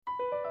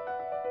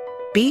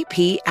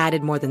BP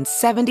added more than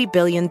 $70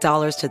 billion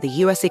to the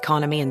U.S.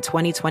 economy in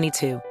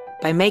 2022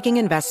 by making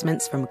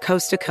investments from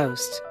coast to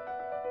coast.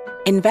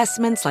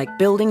 Investments like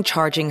building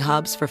charging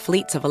hubs for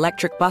fleets of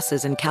electric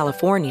buses in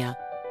California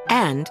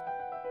and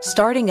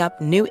starting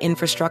up new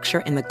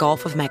infrastructure in the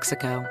Gulf of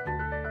Mexico.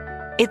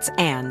 It's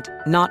and,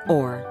 not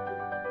or.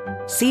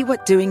 See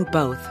what doing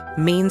both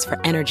means for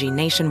energy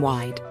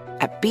nationwide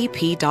at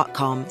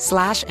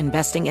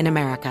bp.com/investing in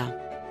America.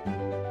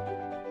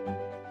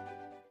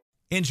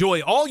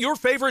 Enjoy all your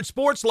favorite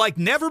sports like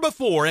never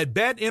before at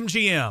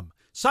BetMGM.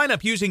 Sign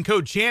up using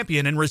code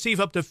CHAMPION and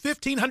receive up to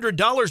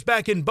 $1,500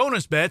 back in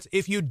bonus bets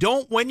if you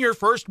don't win your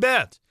first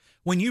bet.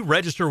 When you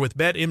register with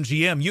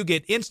BetMGM, you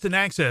get instant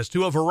access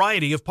to a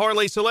variety of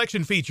parlay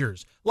selection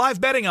features,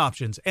 live betting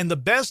options, and the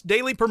best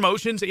daily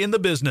promotions in the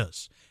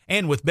business.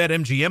 And with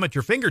BetMGM at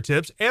your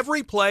fingertips,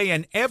 every play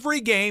and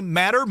every game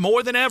matter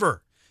more than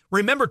ever.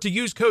 Remember to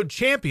use code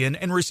CHAMPION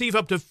and receive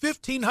up to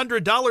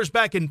 $1,500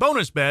 back in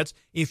bonus bets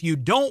if you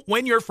don't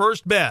win your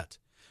first bet.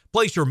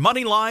 Place your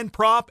money line,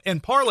 prop,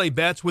 and parlay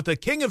bets with the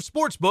king of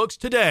sportsbooks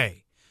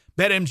today.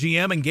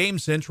 BetMGM and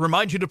GameSense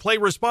remind you to play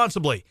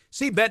responsibly.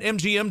 See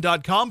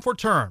BetMGM.com for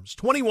terms.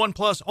 21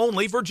 plus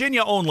only,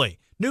 Virginia only.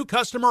 New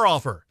customer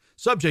offer.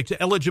 Subject to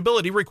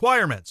eligibility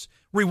requirements.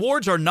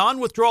 Rewards are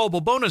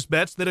non-withdrawable bonus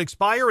bets that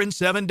expire in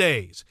 7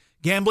 days.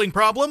 Gambling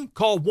problem?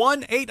 Call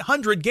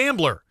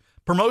 1-800-GAMBLER.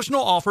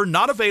 Promotional offer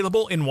not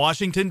available in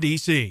Washington,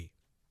 D.C.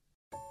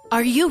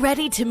 Are you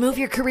ready to move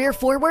your career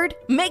forward?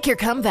 Make your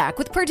comeback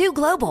with Purdue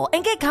Global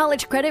and get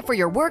college credit for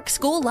your work,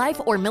 school life,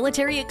 or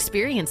military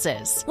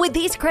experiences. With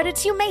these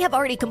credits, you may have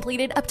already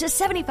completed up to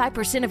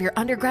 75% of your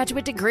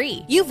undergraduate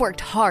degree. You've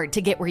worked hard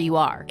to get where you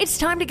are. It's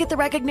time to get the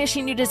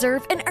recognition you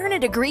deserve and earn a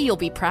degree you'll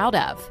be proud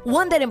of.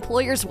 One that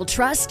employers will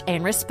trust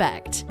and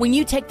respect. When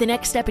you take the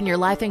next step in your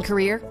life and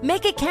career,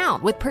 make it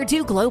count with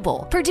Purdue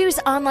Global, Purdue's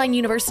online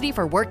university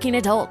for working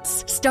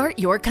adults. Start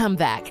your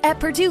comeback at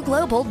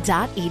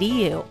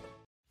purdueglobal.edu.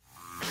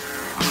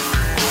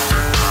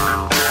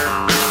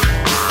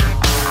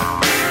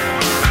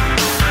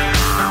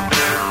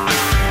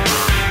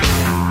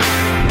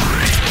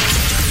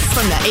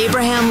 From the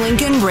Abraham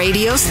Lincoln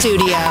Radio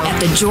Studio at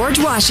the George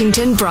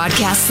Washington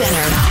Broadcast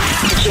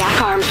Center,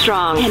 Jack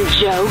Armstrong and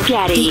Joe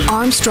Getty. The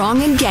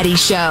Armstrong and Getty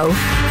Show.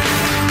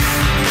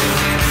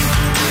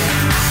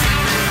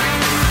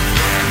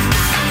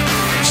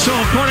 So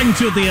according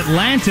to The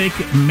Atlantic,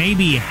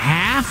 maybe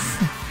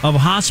half of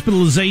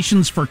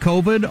hospitalizations for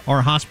COVID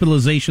are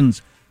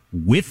hospitalizations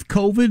with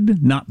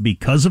COVID, not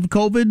because of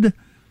COVID.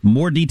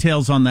 More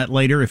details on that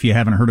later if you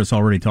haven't heard us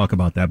already talk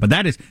about that. But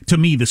that is, to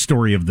me, the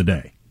story of the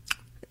day.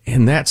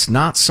 And that's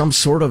not some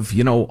sort of,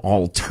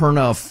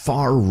 alterna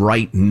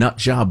far-right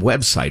nutjob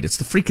website. It's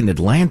the freaking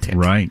Atlantic.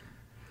 Right.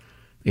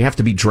 You have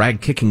to be drag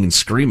kicking and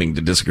screaming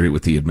to disagree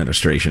with the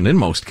administration in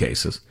most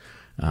cases.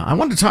 I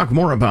wanted to talk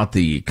more about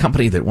the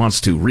company that wants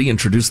to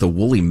reintroduce the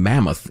woolly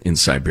mammoth in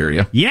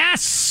Siberia.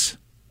 Yes!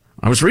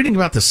 I was reading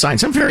about the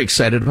science. I'm very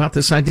excited about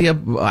this idea.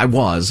 I'm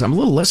a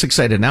little less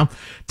excited now.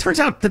 Turns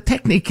out the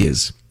technique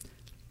is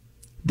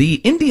the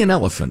Indian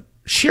elephant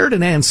shared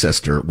an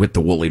ancestor with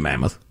the woolly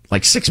mammoth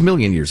like 6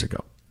 million years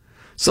ago.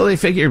 So they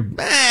figured,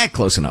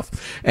 close enough.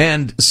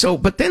 And so,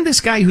 but then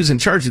this guy who's in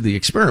charge of the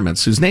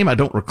experiments, whose name I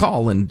don't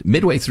recall, and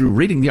midway through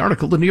reading the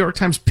article, the New York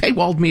Times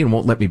paywalled me and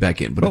won't let me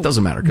back in. But it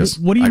doesn't matter because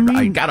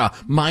I got a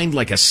mind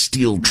like a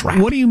steel trap.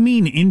 What do you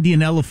mean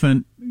Indian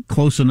elephant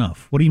close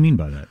enough? What do you mean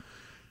by that?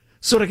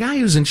 So the guy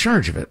who's in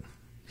charge of it,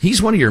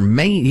 he's one of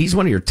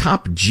your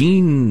top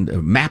gene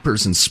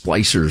mappers and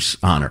splicers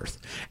on Earth.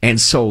 And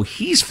so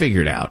he's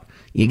figured out,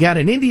 you got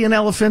an Indian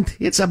elephant,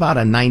 it's about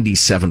a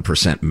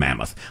 97%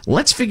 mammoth.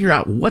 Let's figure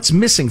out what's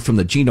missing from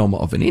the genome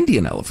of an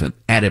Indian elephant,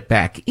 add it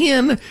back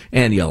in,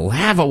 and you'll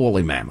have a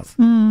woolly mammoth.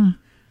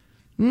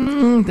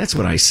 That's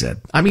what I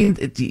said. I mean,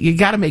 you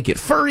got to make it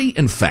furry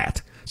and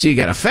fat. So you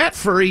got a fat,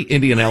 furry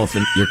Indian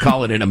elephant, you're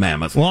calling it a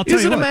mammoth. Well, I'll tell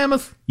Is you it what, a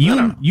mammoth?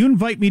 You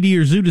invite me to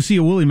your zoo to see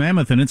a woolly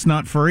mammoth and it's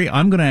not furry,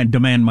 I'm going to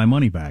demand my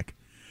money back.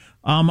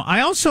 I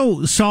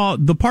also saw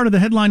the part of the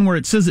headline where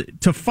it says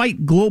to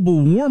fight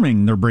global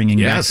warming, they're bringing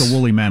back the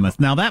woolly mammoth.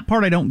 Now, that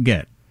part I don't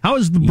get. How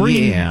is the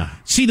bringing... Yeah.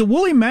 See, the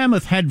woolly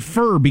mammoth had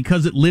fur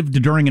because it lived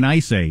during an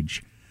ice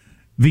age.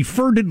 The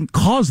fur didn't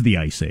cause the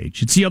ice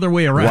age. It's the other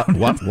way around.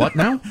 What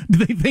now?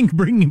 Do they think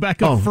bringing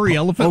back a furry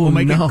elephant will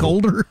make it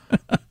colder?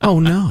 Oh,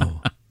 no.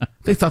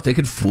 They thought they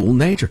could fool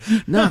nature.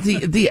 No,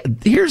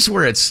 here's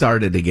where it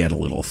started to get a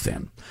little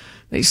thin.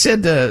 They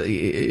said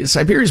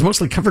Siberia is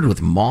mostly covered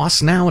with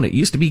moss now, and it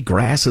used to be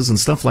grasses and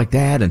stuff like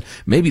that. And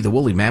maybe the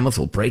woolly mammoth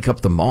will break up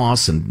the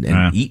moss and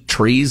eat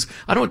trees.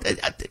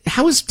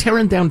 How is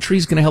tearing down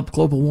trees going to help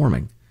global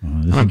warming?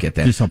 I don't get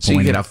that. So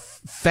you get a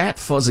fat,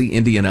 fuzzy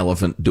Indian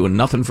elephant doing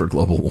nothing for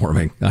global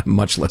warming. I'm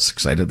much less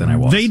excited than I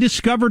was. They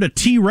discovered a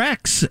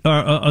T-Rex,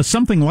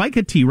 something like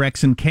a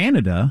T-Rex in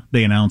Canada,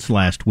 they announced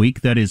last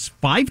week, that is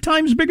 5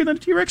 times bigger than a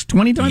T-Rex,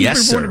 20 times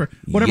yes, bigger,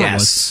 whatever it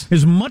was.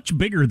 Is much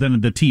bigger than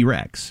the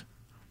T-Rex.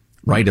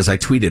 Right as I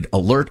tweeted,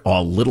 alert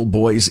all little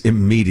boys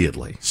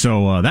immediately.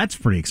 So that's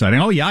pretty exciting.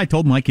 Oh, yeah, I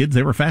told my kids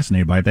they were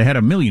fascinated by it. They had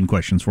a million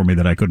questions for me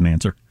that I couldn't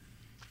answer.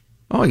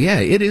 Oh, yeah,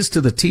 it is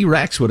to the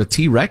T-Rex what a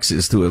T-Rex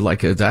is to,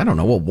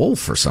 a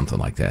wolf or something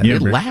like that. Yeah,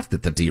 it laughed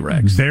at the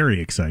T-Rex.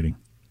 Very exciting.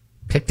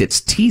 Picked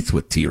its teeth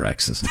with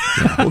T-Rexes.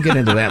 Yeah, we'll get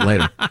into that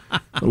later.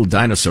 A little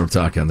dinosaur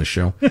talk on the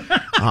show.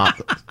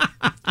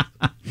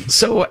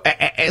 So,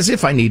 as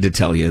if I need to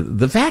tell you,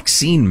 the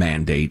vaccine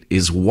mandate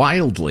is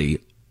wildly,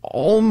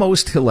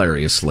 almost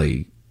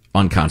hilariously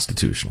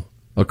unconstitutional,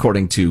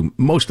 according to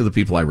most of the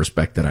people I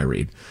respect that I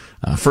read,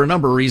 for a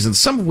number of reasons,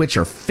 some of which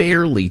are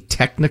fairly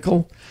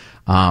technical.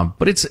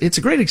 But it's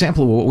a great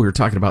example of what we were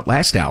talking about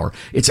last hour.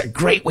 It's a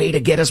great way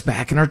to get us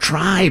back in our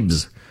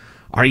tribes.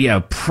 Are you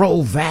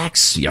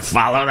pro-vax? You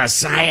follow the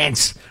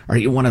science? Are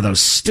you one of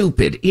those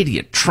stupid,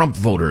 idiot Trump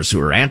voters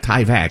who are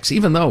anti-vax,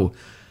 even though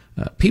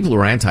people who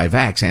are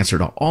anti-vax answer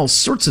to all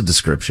sorts of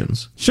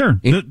descriptions? Sure.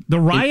 The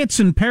riots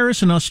in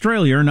Paris and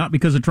Australia are not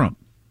because of Trump.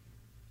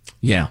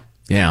 Yeah.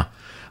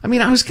 I mean,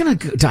 I was going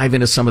to dive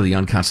into some of the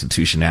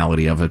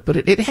unconstitutionality of it, but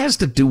it has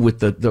to do with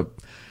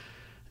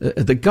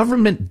the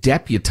government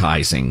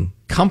deputizing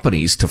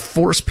companies to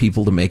force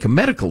people to make a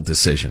medical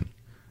decision,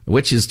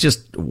 which is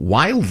just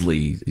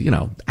wildly,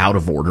 out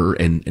of order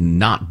and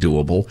not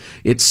doable.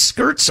 It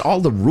skirts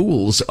all the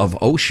rules of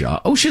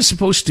OSHA. OSHA is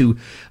supposed to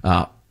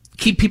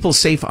keep people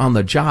safe on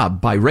the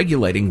job by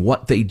regulating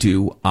what they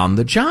do on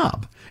the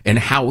job and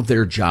how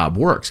their job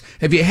works.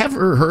 Have you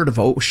ever heard of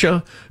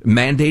OSHA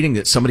mandating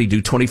that somebody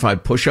do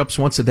 25 push-ups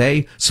once a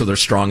day so they're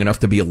strong enough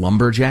to be a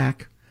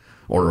lumberjack?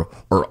 Or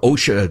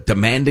OSHA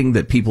demanding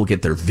that people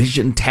get their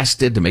vision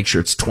tested to make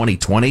sure it's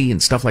 20/20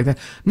 and stuff like that.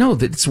 No,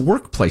 it's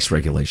workplace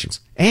regulations.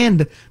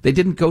 And they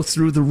didn't go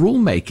through the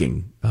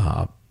rulemaking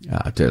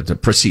to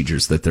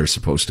procedures that they're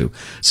supposed to.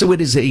 So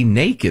it is a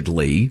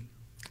nakedly,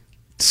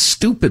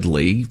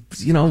 stupidly,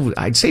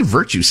 I'd say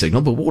virtue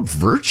signal, but what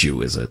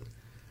virtue is it?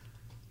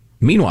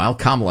 Meanwhile,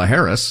 Kamala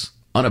Harris,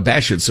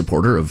 unabashed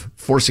supporter of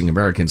forcing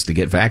Americans to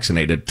get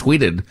vaccinated,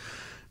 tweeted,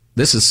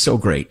 "This is so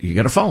great. You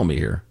got to follow me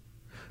here.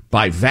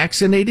 By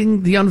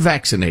vaccinating the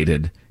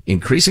unvaccinated,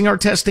 increasing our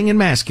testing and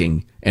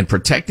masking, and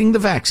protecting the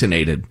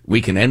vaccinated, we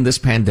can end this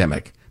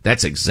pandemic.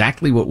 That's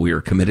exactly what we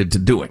are committed to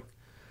doing."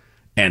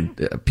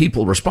 And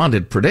people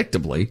responded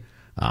predictably.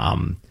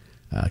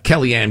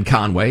 Kellyanne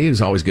Conway,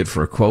 who's always good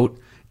for a quote,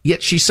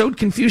 "Yet she sowed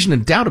confusion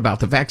and doubt about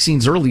the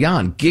vaccines early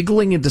on,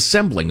 giggling and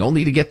dissembling,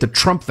 only to get the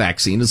Trump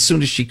vaccine as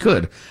soon as she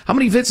could. How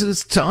many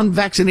visits to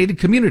unvaccinated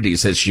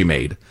communities has she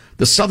made?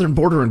 The southern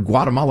border and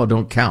Guatemala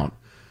don't count."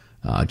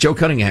 Joe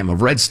Cunningham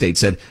of Red State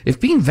said, "If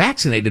being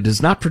vaccinated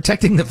is not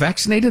protecting the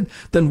vaccinated,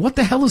 then what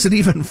the hell is it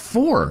even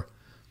for?"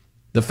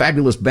 The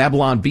fabulous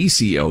Babylon Bee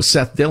CEO,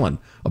 Seth Dillon,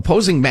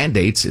 opposing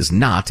mandates is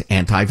not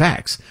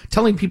anti-vax.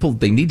 Telling people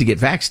they need to get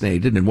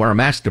vaccinated and wear a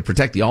mask to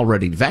protect the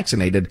already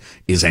vaccinated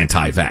is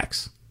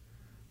anti-vax.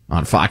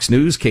 On Fox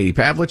News, Katie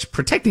Pavlich,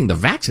 protecting the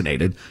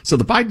vaccinated, so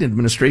the Biden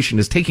administration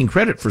is taking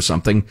credit for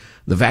something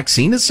the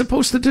vaccine is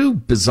supposed to do?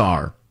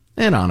 Bizarre.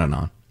 And on and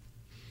on.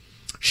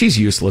 She's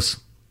useless.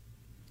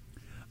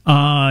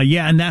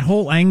 Yeah, and that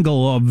whole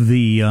angle of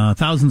the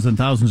thousands and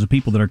thousands of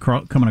people that are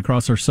coming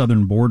across our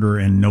southern border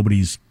and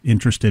nobody's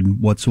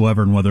interested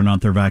whatsoever in whether or not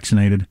they're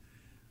vaccinated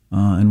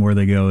and where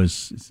they go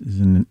is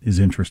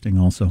interesting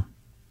also.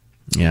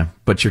 Yeah,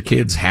 but your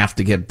kids have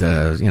to get,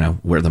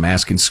 wear the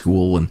mask in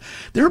school. And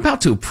they're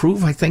about to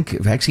approve, I think,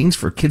 vaccines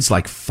for kids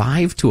like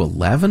 5 to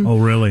 11. Oh,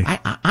 really?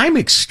 I'm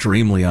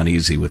extremely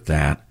uneasy with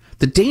that.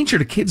 The danger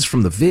to kids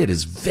from the vid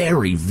is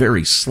very,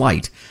 very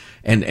slight.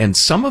 And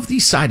some of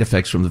these side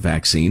effects from the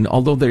vaccine,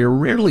 although they are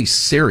rarely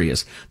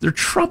serious, they're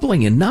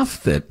troubling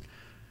enough that,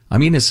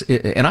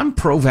 and I'm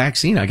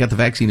pro-vaccine. I got the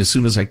vaccine as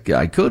soon as I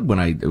could. When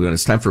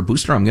it's time for a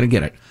booster, I'm going to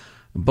get it.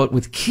 But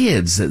with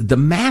kids, the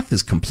math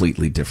is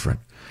completely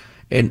different.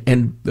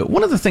 And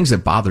one of the things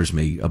that bothers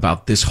me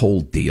about this whole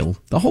deal,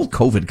 the whole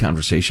COVID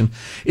conversation,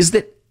 is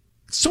that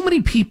so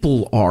many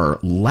people are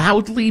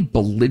loudly,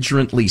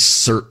 belligerently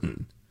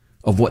certain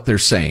of what they're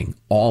saying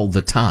all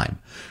the time.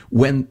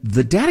 When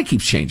the data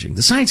keeps changing,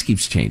 the science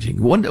keeps changing,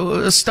 when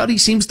a study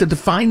seems to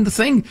define the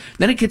thing,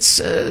 then it gets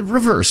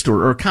reversed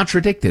or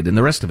contradicted and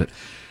the rest of it.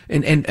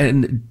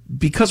 And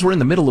because we're in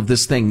the middle of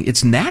this thing,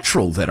 it's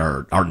natural that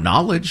our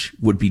knowledge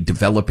would be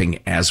developing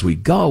as we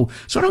go.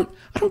 So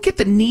I don't get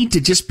the need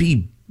to just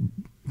be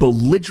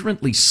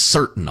belligerently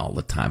certain all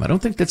the time. I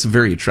don't think that's a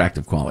very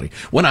attractive quality.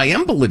 When I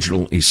am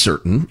belligerently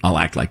certain, I'll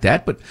act like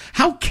that. But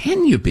how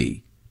can you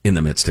be in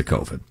the midst of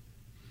COVID?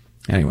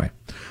 Anyway,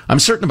 I'm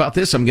certain about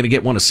this. I'm going to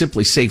get one of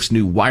Simply Safe's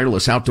new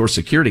wireless outdoor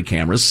security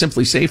cameras.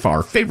 Simply Safe,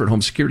 our favorite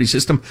home security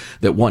system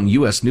that won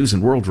U.S. News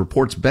and World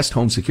Report's Best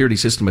Home Security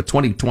System of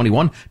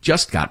 2021,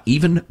 just got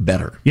even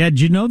better. Yeah, did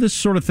you know this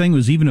sort of thing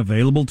was even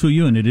available to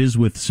you? And it is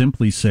with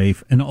Simply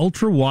Safe, an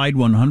ultra-wide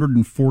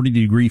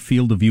 140-degree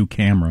field of view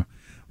camera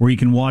where you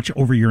can watch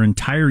over your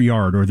entire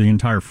yard or the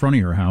entire front of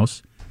your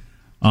house.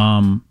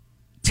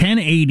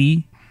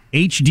 1080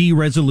 HD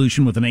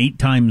resolution with an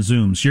 8-time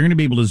zoom. So you're going to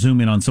be able to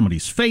zoom in on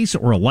somebody's face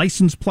or a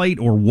license plate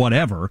or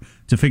whatever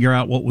to figure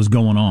out what was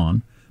going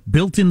on.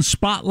 Built-in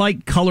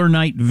spotlight, color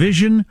night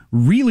vision,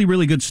 really,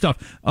 really good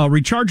stuff.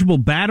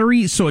 Rechargeable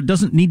battery, so it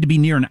doesn't need to be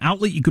near an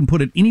outlet. You can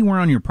put it anywhere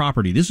on your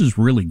property. This is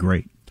really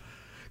great.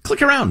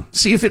 Click around,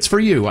 see if it's for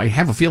you. I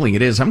have a feeling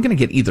it is. I'm going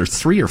to get either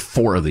 3 or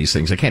 4 of these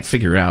things. I can't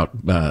figure it out.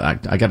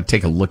 I got to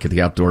take a look at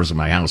the outdoors of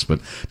my house. But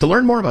to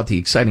learn more about the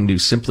exciting new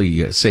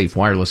Simply Safe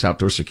wireless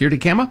outdoor security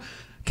camera,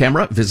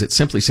 visit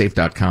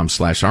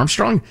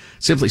simplysafe.com/Armstrong.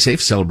 Simply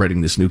Safe celebrating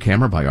this new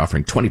camera by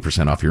offering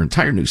 20% off your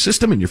entire new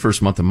system and your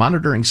first month of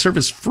monitoring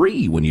service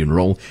free when you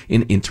enroll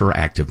in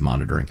interactive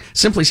monitoring.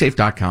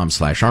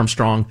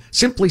 Simplysafe.com/Armstrong.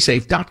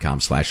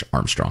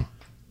 Simplysafe.com/Armstrong.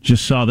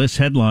 Just saw this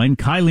headline.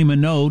 Kylie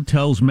Minogue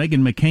tells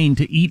Meghan McCain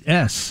to eat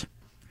S.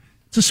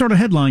 It's the sort of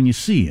headline you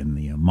see in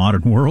the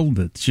modern world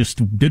that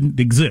just didn't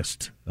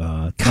exist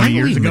 20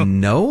 years ago.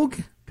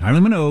 Kylie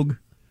Minogue.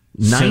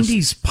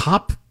 90s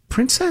pop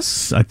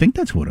princess? I think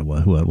that's who it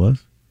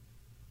was.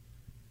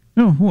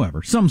 Oh,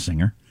 whoever. Some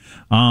singer.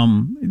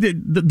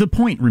 The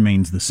point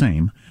remains the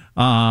same.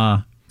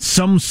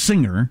 Some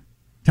singer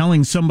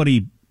telling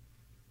somebody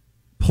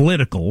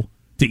political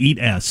to eat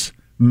S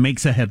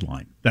makes a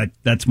headline.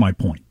 That's my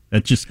point.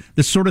 That's just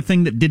the sort of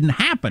thing that didn't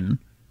happen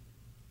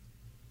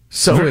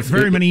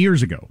very many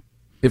years ago.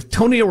 If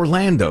Tony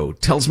Orlando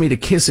tells me to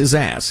kiss his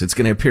ass, it's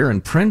going to appear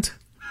in print.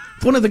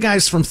 If one of the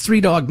guys from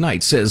Three Dog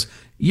Night says,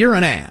 "You're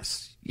an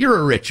ass. You're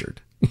a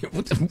Richard."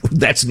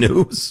 That's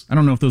news. I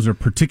don't know if those are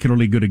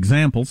particularly good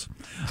examples.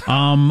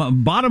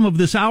 Bottom of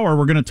this hour,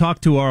 we're going to talk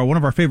to one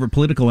of our favorite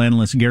political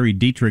analysts, Gary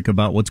Dietrich,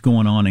 about what's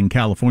going on in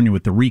California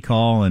with the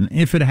recall and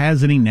if it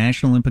has any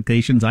national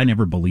implications. I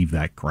never believe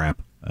that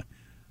crap,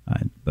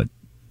 but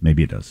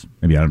maybe it does.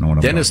 Maybe I don't know what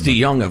I'm Dennis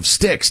DeYoung of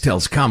Styx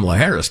tells Kamala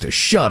Harris to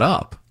shut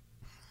up.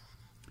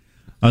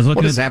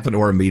 What has happened to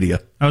our media?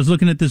 I was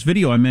looking at this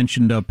video. I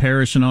mentioned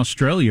Paris in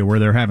Australia, where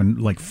they're having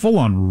like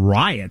full-on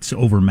riots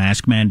over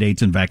mask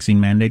mandates and vaccine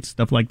mandates,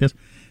 stuff like this.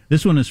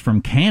 This one is from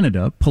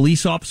Canada.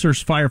 Police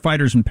officers,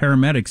 firefighters, and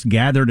paramedics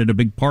gathered at a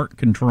big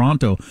park in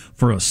Toronto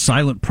for a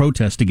silent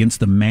protest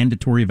against the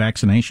mandatory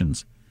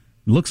vaccinations.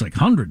 It looks like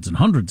hundreds and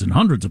hundreds and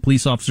hundreds of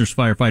police officers,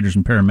 firefighters,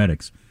 and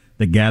paramedics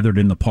that gathered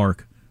in the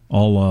park,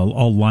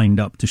 all lined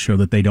up to show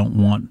that they don't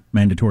want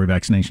mandatory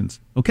vaccinations.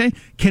 Okay?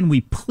 Can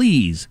we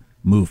please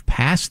move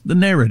past the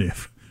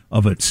narrative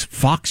of its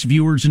Fox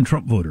viewers and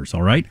Trump voters,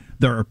 all right?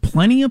 There are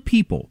plenty of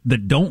people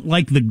that don't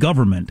like the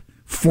government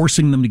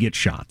forcing them to get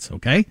shots,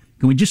 okay?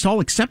 Can we just all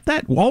accept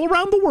that all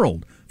around the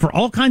world for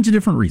all kinds of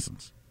different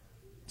reasons?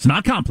 It's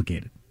not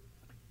complicated.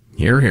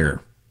 Hear,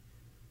 hear.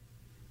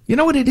 You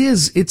know what it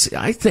is?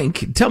 I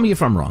think, tell me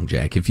if I'm wrong,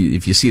 Jack, if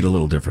you see it a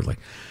little differently.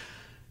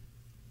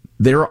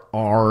 There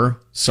are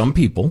some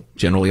people,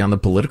 generally on the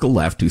political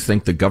left, who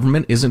think the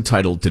government is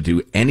entitled to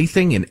do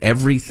anything and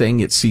everything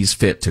it sees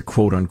fit to,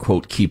 quote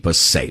unquote, keep us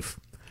safe.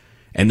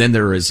 And then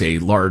there is a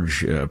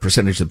large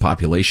percentage of the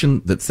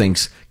population that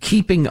thinks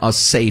keeping us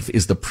safe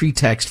is the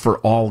pretext for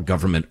all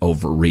government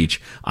overreach.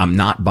 I'm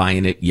not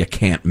buying it. You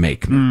can't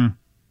make me.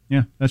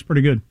 Yeah, that's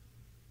pretty good.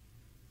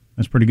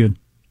 That's pretty good.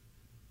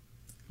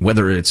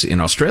 Whether it's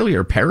in Australia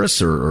or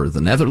Paris or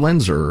the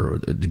Netherlands or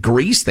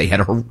Greece, they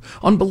had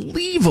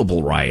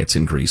unbelievable riots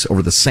in Greece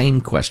over the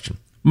same question.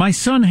 My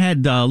son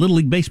had Little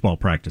League Baseball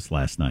practice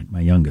last night,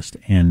 my youngest,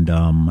 and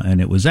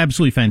it was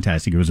absolutely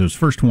fantastic. It was his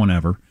first one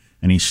ever,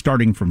 and he's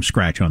starting from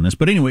scratch on this.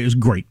 But anyway, it was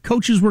great.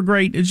 Coaches were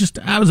great. It's just,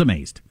 I was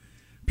amazed.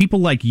 People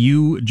like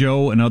you,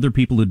 Joe, and other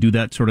people who do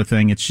that sort of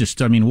thing, it's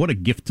just, I mean, what a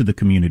gift to the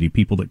community,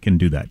 people that can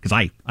do that, because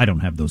I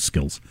don't have those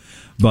skills.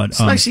 But it's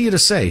nice of you to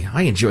say.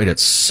 I enjoyed it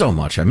so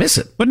much. I miss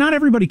it. But not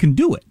everybody can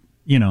do it,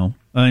 you know.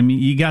 I mean,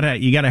 you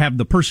gotta have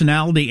the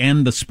personality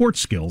and the sports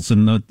skills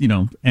and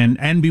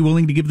and be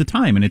willing to give the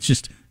time. And it's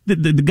just,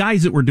 the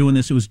guys that were doing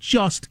this, it was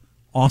just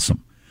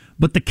awesome.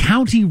 But the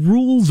county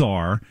rules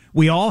are,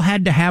 we all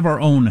had to have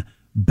our own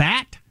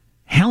bat,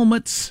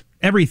 helmets,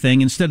 everything,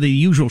 instead of the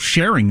usual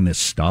sharing this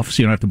stuff,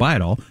 so you don't have to buy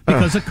it all,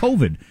 because of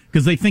COVID.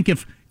 Because they think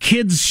if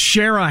kids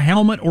share a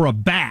helmet or a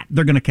bat,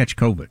 they're going to catch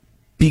COVID.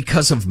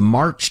 Because of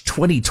March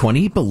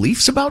 2020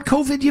 beliefs about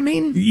COVID, you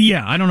mean?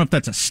 Yeah, I don't know if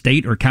that's a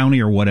state or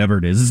county or whatever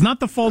it is. It's not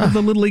the fault of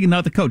the Little League and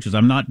not the coaches.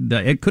 I'm not.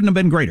 It couldn't have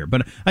been greater.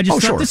 But I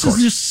just thought this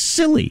is just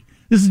silly.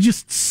 This is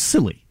just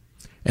silly.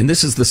 And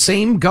this is the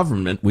same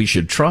government we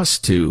should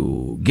trust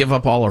to give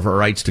up all of our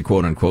rights to,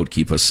 quote unquote,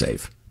 keep us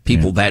safe.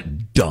 People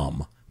that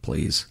dumb.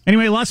 Please.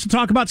 Anyway, lots to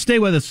talk about. Stay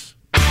with us.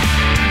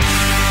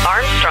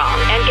 Armstrong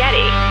and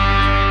Getty.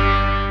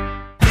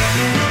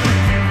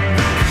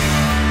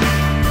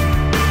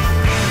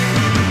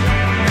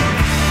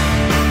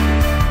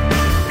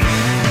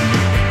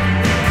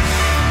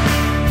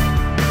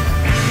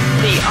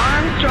 The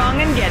Armstrong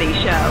and Getty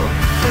Show.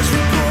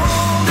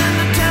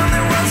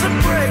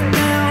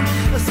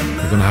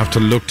 They're going to have to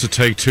look to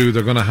take two.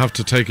 They're going to have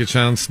to take a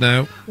chance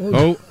now.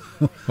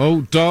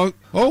 Oh, dog.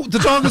 Oh, the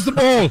dog is the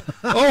ball.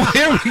 Oh,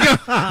 here we go.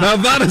 Now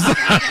that is...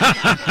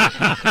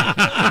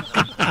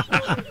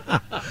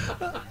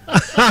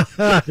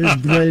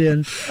 It's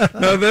brilliant.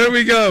 Now, there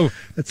we go.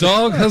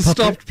 Dog has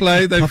stopped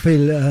play. There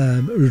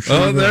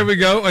we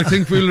go. I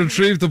think we'll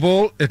retrieve the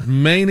ball. It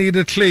may need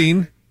a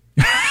clean.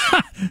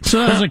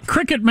 So there's a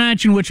cricket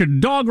match in which a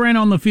dog ran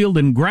on the field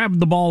and grabbed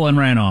the ball and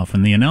ran off,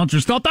 and the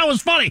announcers thought that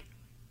was funny.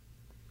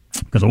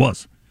 Because it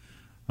was.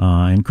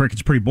 And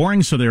cricket's pretty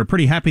boring, so they were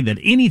pretty happy that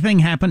anything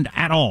happened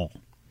at all.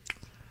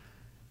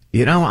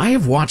 You know, I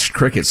have watched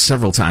cricket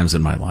several times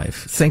in my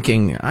life,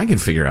 thinking I can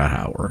figure out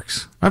how it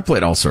works. I've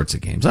played all sorts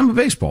of games. I'm a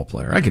baseball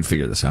player. I can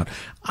figure this out.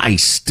 I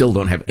still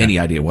don't have any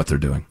idea what they're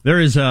doing. There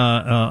is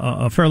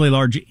a fairly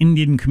large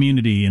Indian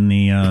community in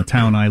the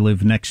town I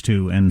live next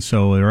to, and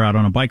so they were out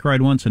on a bike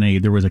ride once,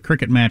 and there was a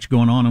cricket match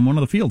going on in one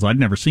of the fields. I'd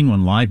never seen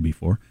one live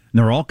before. And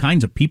there were all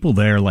kinds of people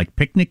there, like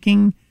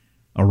picnicking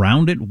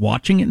around it,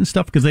 watching it and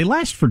stuff, because they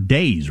last for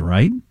days,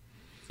 right?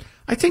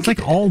 I think it's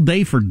like all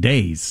day for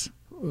days.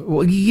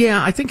 Well,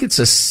 yeah, I think it's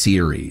a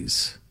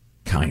series,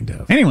 kind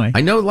of. Anyway,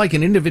 I know, like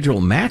an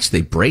individual match,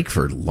 they break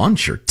for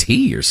lunch or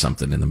tea or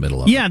something in the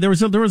middle of it. Yeah, there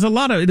was a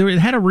lot of. It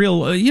had a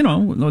real, a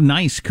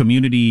nice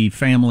community,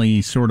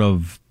 family sort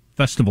of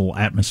festival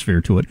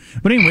atmosphere to it.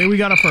 But anyway, we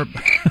got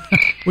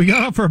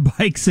off our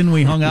bikes and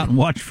we hung out and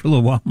watched for a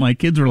little while. My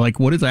kids were like,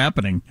 "What is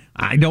happening?"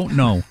 I don't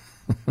know.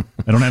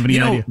 I don't have any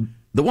idea.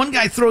 The one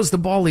guy throws the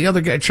ball, the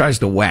other guy tries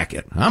to whack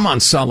it. I'm on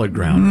solid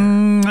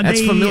ground.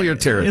 That's familiar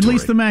territory. At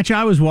least the match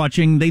I was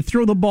watching, they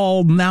throw the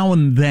ball now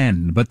and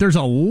then, but there's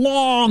a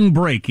long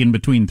break in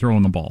between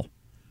throwing the ball.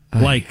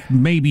 Like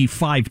maybe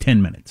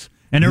 5-10 minutes.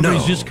 And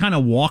everybody's just kind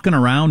of walking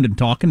around and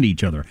talking to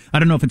each other. I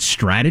don't know if it's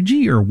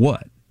strategy or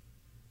what.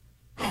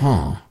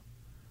 Huh.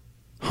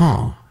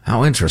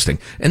 How interesting.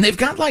 And they've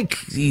got like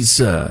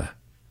these like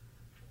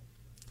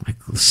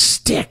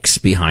sticks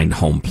behind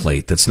home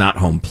plate that's not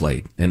home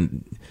plate.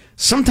 And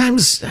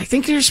sometimes I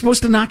think you're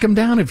supposed to knock him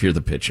down if you're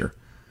the pitcher.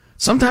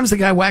 Sometimes the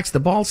guy whacks the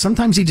ball.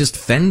 Sometimes he just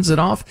fends it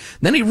off.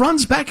 Then he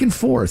runs back and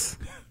forth.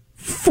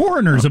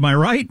 Foreigners, am I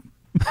right?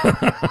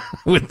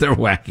 With their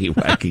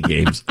wacky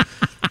games.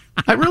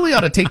 I really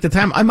ought to take the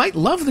time. I might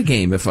love the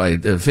game if I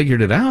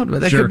figured it out.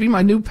 That could be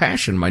my new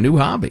passion, my new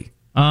hobby.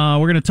 We're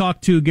going to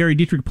talk to Gary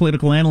Dietrich,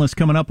 political analyst,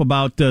 coming up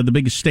about the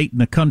biggest state in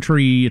the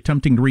country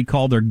attempting to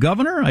recall their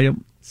governor. I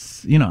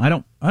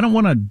don't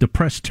want to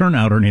depress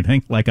turnout or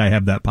anything, like I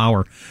have that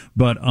power,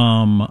 but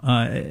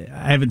I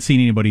haven't seen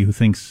anybody who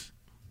thinks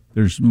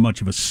there's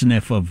much of a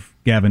sniff of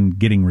Gavin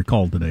getting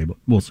recalled today, but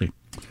we'll see.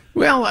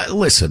 Well,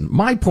 listen,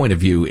 my point of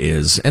view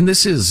is, and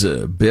this is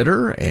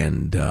bitter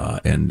and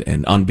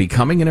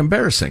unbecoming and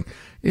embarrassing,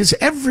 is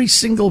every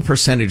single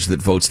percentage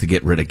that votes to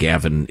get rid of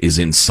Gavin is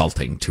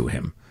insulting to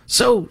him.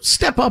 So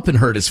step up and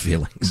hurt his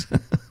feelings.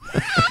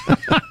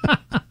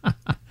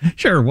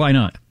 Sure, why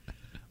not?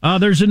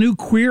 There's a new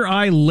Queer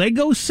Eye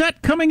Lego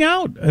set coming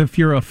out. If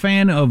you're a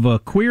fan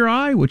of Queer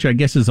Eye, which I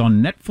guess is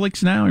on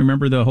Netflix now,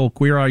 remember the whole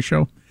Queer Eye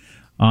show?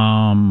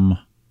 And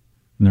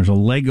there's a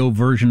Lego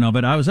version of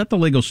it. I was at the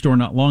Lego store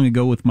not long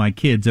ago with my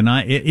kids, and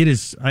I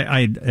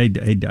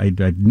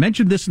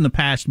mentioned this in the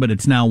past, but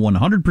it's now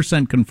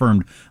 100%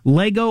 confirmed.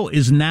 Lego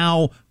is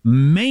now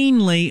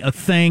mainly a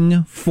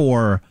thing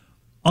for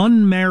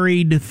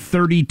unmarried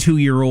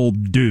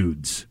 32-year-old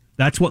dudes.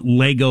 That's what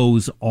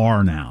Legos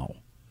are now.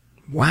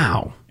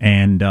 Wow.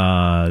 And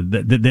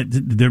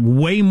the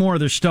way more of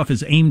their stuff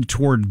is aimed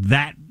toward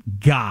that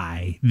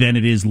guy than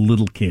it is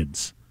little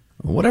kids.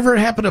 Whatever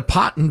happened to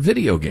pot and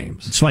video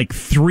games? It's like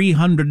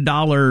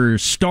 $300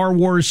 Star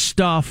Wars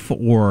stuff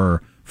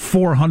or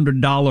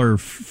 $400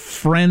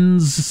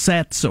 Friends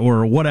sets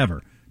or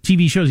whatever.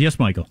 TV shows, yes,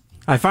 Michael?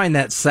 I find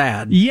that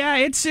sad. Yeah,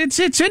 it's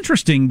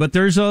interesting, but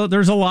there's a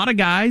lot of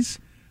guys,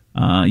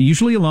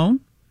 usually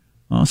alone,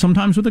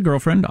 sometimes with a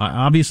girlfriend,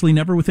 obviously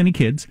never with any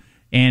kids,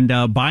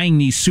 and buying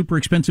these super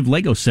expensive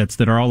Lego sets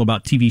that are all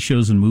about TV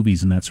shows and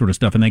movies and that sort of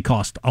stuff, and they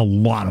cost a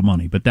lot of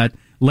money. But that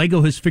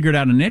Lego has figured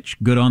out a niche.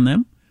 Good on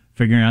them.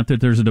 Figuring out that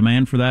there's a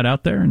demand for that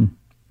out there and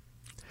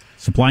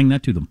supplying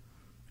that to them.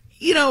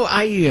 You know,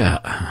 I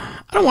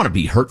don't want to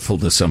be hurtful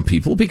to some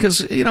people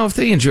because, you know, if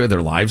they enjoy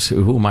their lives,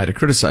 who am I to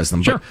criticize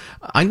them? Sure.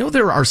 But I know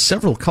there are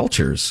several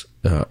cultures,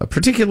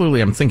 particularly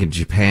I'm thinking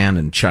Japan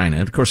and China.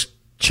 And of course,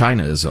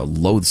 China is a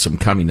loathsome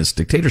communist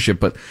dictatorship,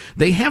 but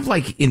they have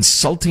like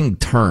insulting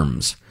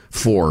terms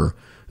for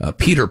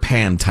Peter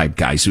Pan type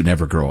guys who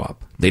never grow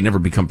up. They never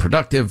become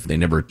productive. They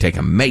never take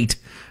a mate.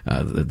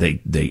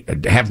 They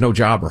have no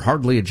job or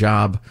hardly a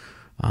job.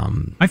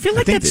 I feel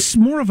like that's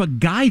more of a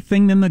guy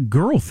thing than the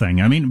girl thing.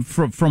 I mean,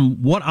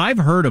 from what I've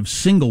heard of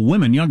single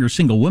women, younger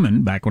single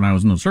women, back when I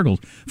was in those circles,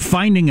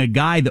 finding a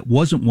guy that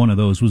wasn't one of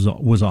those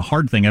was a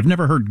hard thing. I've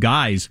never heard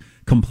guys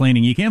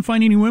complaining, you can't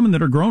find any women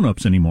that are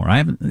grown-ups anymore.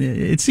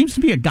 It seems to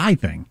be a guy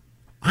thing.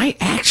 I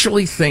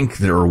actually think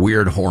there are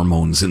weird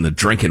hormones in the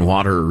drinking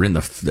water or in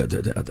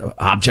the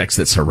objects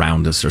that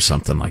surround us or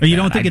something like that. You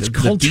don't think it's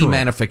cultural? The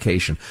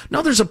demanification.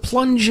 No, there's a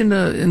plunge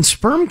in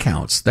sperm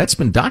counts. That's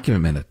been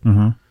documented.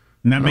 Mm-hmm.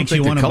 And that makes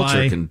you want to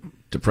buy... can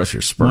depress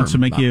your sperm. Wants to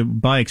make you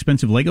buy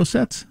expensive Lego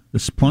sets?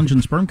 This plunge in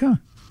sperm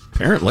count?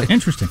 Apparently.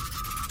 Interesting.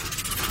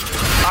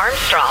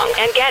 Armstrong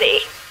and Getty.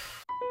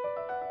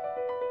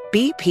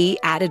 BP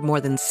added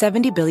more than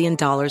 $70 billion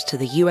to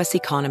the U.S.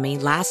 economy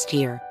last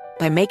year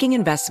by making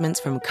investments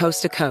from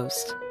coast to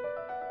coast.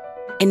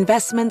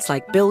 Investments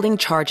like building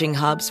charging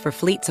hubs for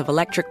fleets of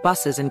electric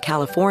buses in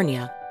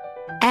California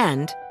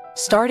and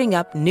starting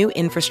up new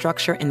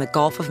infrastructure in the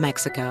Gulf of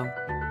Mexico.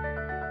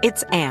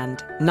 It's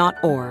and, not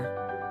or.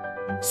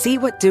 See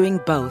what doing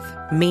both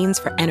means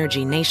for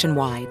energy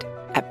nationwide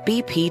at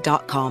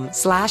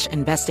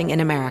bp.com/investing in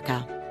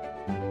America.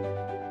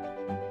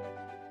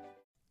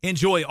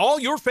 Enjoy all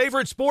your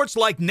favorite sports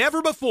like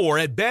never before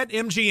at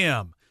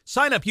BetMGM.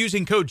 Sign up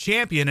using code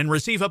CHAMPION and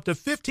receive up to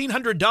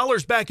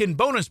 $1,500 back in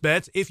bonus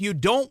bets if you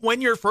don't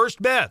win your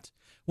first bet.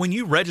 When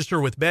you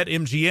register with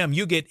BetMGM,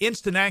 you get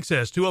instant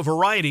access to a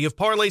variety of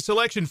parlay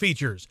selection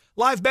features,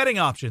 live betting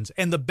options,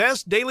 and the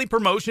best daily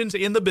promotions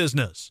in the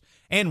business.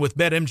 And with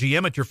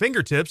BetMGM at your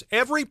fingertips,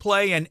 every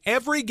play and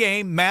every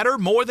game matter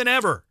more than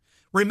ever.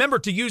 Remember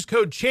to use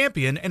code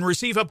CHAMPION and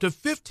receive up to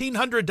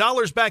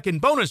 $1,500 back in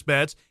bonus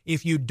bets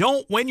if you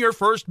don't win your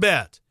first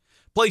bet.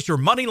 Place your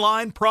money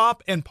line,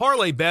 prop, and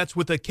parlay bets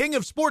with the king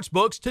of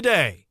sportsbooks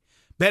today.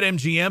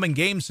 BetMGM and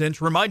GameSense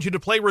remind you to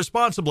play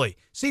responsibly.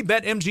 See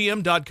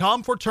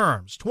BetMGM.com for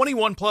terms.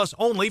 21 plus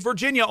only,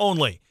 Virginia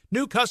only.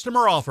 New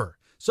customer offer.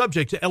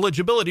 Subject to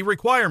eligibility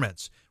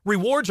requirements.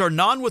 Rewards are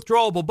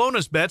non-withdrawable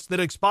bonus bets that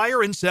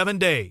expire in 7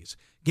 days.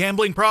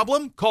 Gambling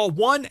problem? Call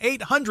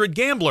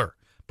 1-800-GAMBLER.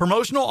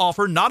 Promotional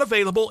offer not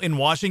available in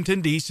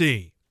Washington,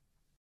 D.C.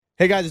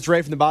 Hey guys, it's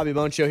Ray from the Bobby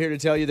Bones Show here to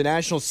tell you the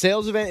national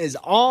sales event is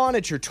on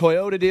at your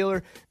Toyota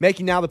dealer,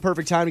 making now the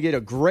perfect time to get a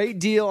great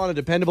deal on a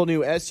dependable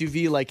new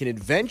SUV like an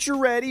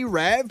adventure-ready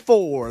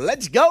RAV4.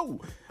 Let's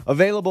go!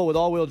 Available with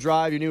all-wheel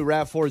drive, your new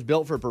RAV4 is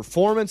built for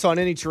performance on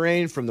any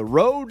terrain, from the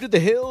road to the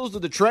hills to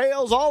the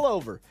trails, all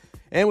over.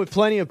 And with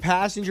plenty of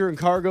passenger and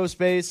cargo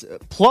space,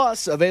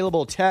 plus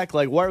available tech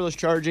like wireless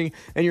charging,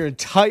 and your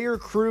entire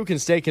crew can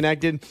stay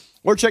connected.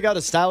 Or check out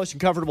a stylish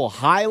and comfortable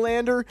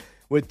Highlander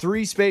with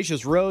 3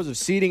 spacious rows of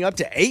seating, up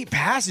to 8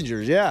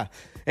 passengers, yeah.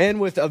 And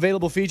with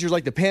available features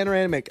like the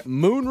panoramic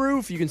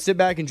moonroof, you can sit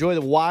back and enjoy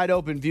the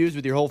wide-open views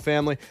with your whole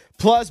family.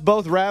 Plus,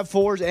 both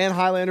RAV4s and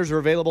Highlanders are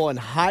available in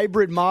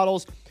hybrid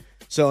models.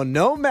 So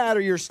no matter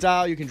your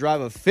style, you can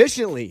drive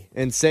efficiently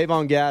and save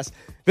on gas.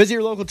 Visit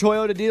your local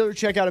Toyota dealer.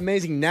 Check out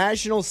amazing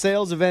national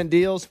sales event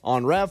deals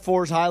on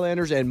RAV4s,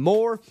 Highlanders, and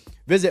more.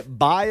 Visit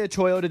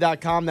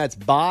buyatoyota.com. That's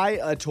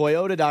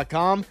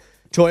buyatoyota.com.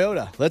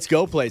 Toyota, let's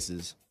go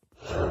places.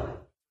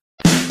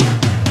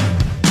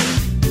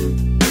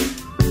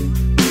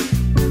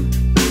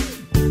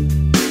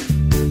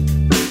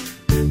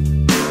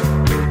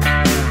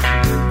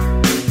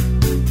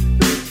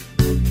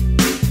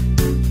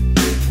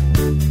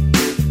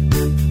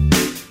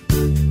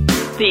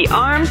 The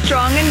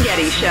Armstrong and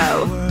Getty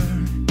Show.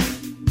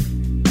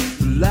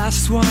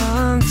 Last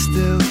one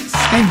still.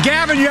 And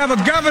Gavin, you have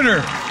a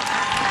governor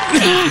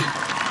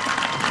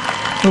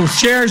who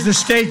shares the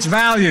state's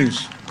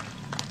values.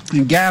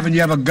 And Gavin, you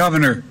have a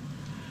governor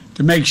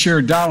to make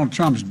sure Donald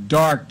Trump's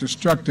dark,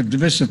 destructive,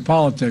 divisive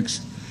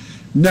politics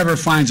never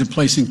finds a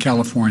place in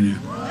California.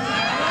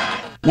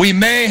 We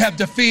may have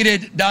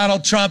defeated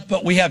Donald Trump,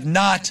 but we have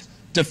not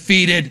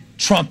defeated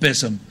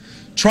Trumpism.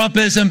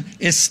 Trumpism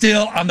is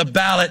still on the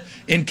ballot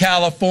in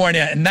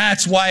California, and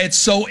that's why it's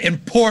so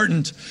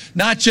important,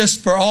 not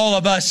just for all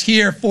of us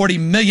here, 40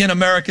 million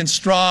Americans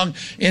strong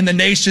in the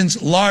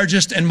nation's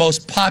largest and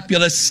most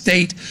populous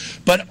state,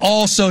 but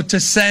also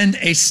to send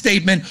a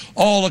statement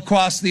all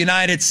across the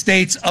United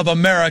States of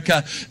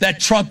America that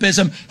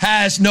Trumpism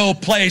has no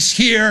place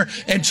here,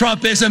 and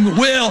Trumpism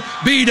will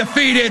be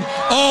defeated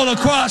all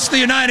across the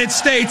United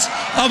States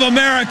of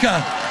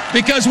America,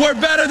 because we're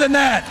better than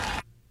that.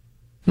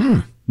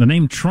 The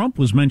name Trump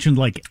was mentioned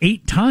like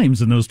 8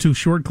 times in those 2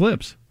 short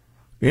clips.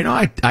 You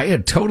know, I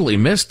had totally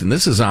missed, and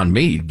this is on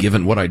me,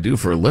 given what I do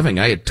for a living,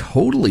 I had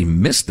totally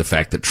missed the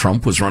fact that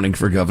Trump was running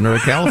for governor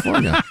of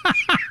California.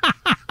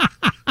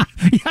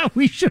 Yeah,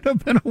 we should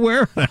have been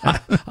aware of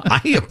that.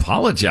 I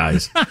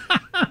apologize.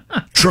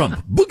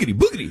 Trump, boogity,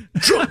 boogity.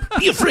 Trump,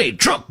 be afraid.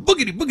 Trump,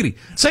 boogity, boogity.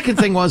 Second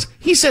thing was,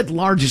 he said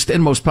largest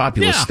and most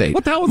populous state.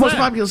 What the hell was most that?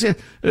 populous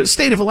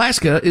state of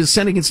Alaska is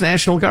sending its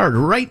National Guard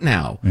right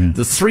now,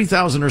 the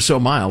 3,000 or so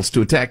miles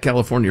to attack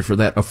California for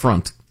that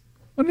affront.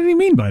 What did he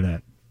mean by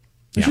that?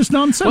 It's just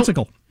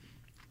nonsensical.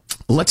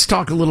 Well, let's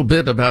talk a little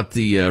bit about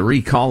the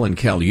recall in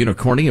Cal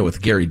Unicornia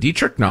with Gary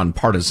Dietrich,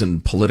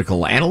 nonpartisan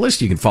political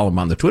analyst. You can follow him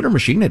on the Twitter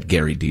machine at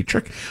Gary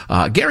Dietrich.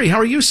 Gary, how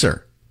are you,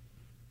 sir?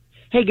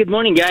 Hey, good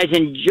morning, guys.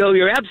 And Joe,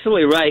 you're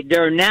absolutely right.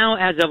 There are now,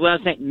 as of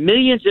last night,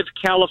 millions of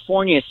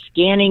California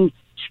scanning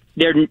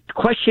their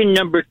question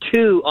number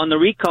 2 on the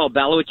recall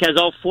ballot, which has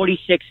all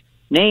 46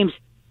 names.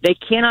 They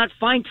cannot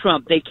find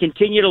Trump. They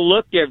continue to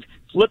look. They've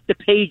flipped the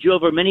page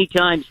over many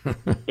times.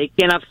 They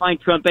cannot find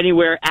Trump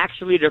anywhere.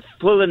 Actually, they're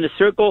full in the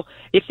circle.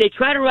 If they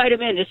try to write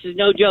him in, this is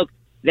no joke,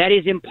 that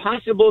is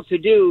impossible to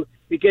do,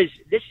 because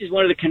this is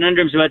one of the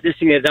conundrums about this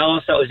thing that I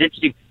also was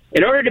interesting.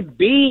 In order to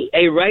be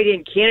a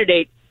write-in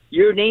candidate,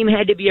 your name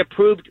had to be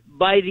approved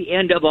by the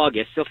end of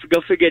August. So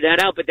go figure that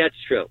out, but that's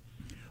true.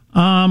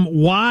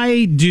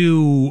 Why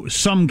do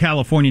some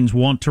Californians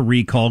want to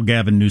recall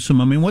Gavin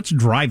Newsom? I mean, what's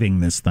driving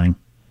this thing?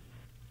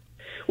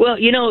 Well,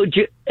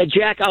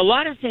 Jack, a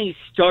lot of things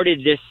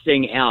started this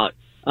thing out.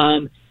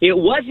 It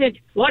wasn't,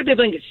 a lot of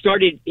people think it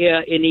started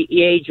in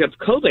the age of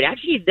COVID.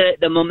 Actually,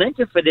 the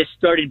momentum for this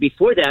started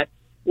before that,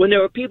 when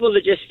there were people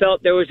that just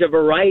felt there was a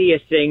variety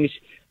of things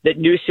that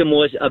Newsom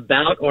was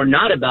about or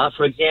not about.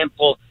 For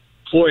example,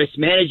 forest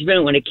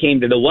management, when it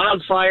came to the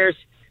wildfires,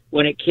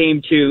 when it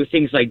came to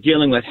things like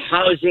dealing with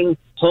housing,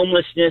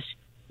 homelessness,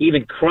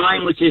 even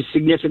crime, which is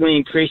significantly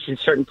increased in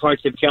certain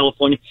parts of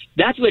California.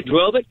 That's what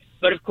drove it.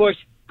 But, of course,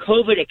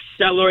 COVID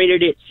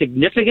accelerated it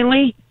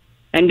significantly.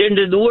 And then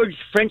did the words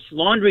French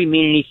laundry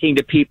mean anything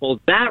to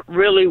people? That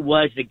really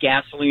was the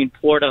gasoline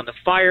poured on the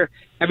fire.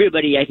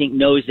 Everybody, I think,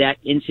 knows that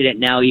incident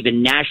now,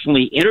 even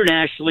nationally,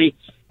 internationally.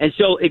 And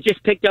so it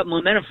just picked up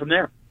momentum from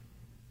there.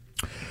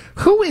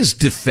 Who is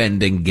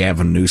defending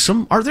Gavin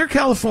Newsom? Are there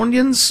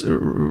Californians,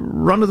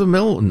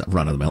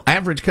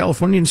 average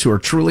Californians who are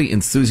truly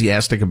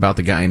enthusiastic about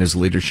the guy and his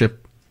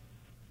leadership?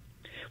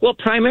 Well,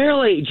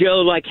 primarily,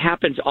 Joe, like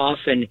happens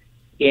often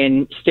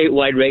in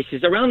statewide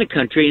races around the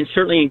country, and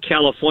certainly in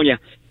California,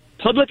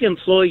 public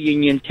employee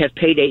unions have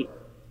played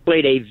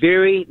a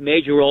very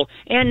major role,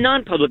 and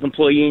non-public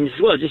employee unions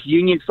as well, just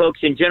union folks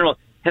in general,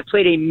 have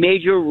played a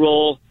major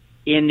role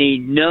in the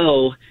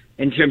no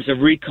in terms of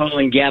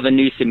recalling Gavin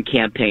Newsom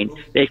campaign.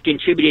 They've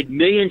contributed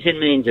millions and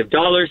millions of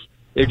dollars.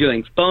 They're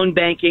doing phone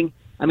banking.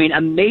 I mean,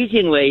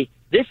 amazingly,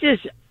 this is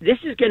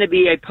going to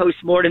be a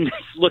postmortem that's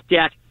looked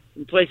at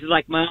in places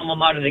like my alma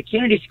mater, the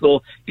Kennedy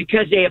School,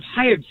 because they have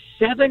hired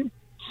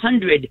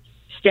 700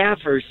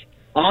 staffers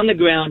on the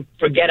ground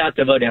for Get Out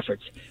the Vote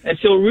efforts. And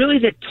so really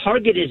the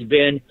target has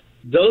been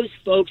those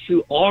folks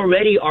who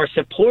already are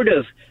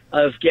supportive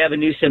of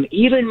Gavin Newsom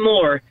even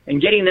more, and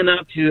getting them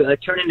out to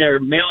turn in their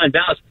mail-in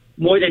ballots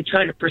more than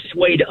trying to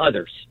persuade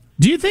others.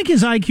 Do you think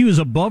his IQ is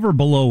above or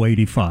below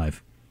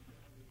 85?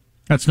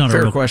 That's not a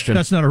real question.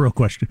 That's not a real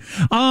question.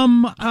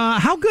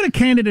 How good a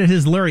candidate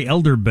has Larry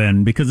Elder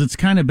been? Because it's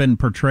kind of been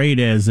portrayed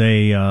as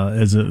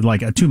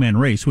a two-man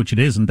race, which it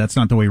isn't. That's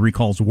not the way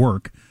recalls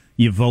work.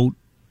 You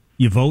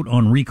vote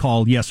on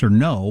recall, yes or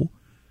no,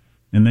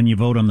 and then you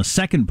vote on the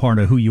second part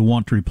of who you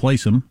want to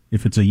replace him.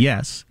 If it's a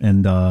yes,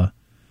 and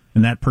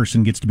that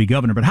person gets to be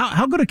governor. But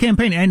how good a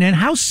campaign, and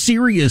how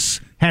serious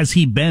has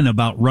he been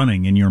about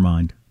running in your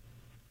mind?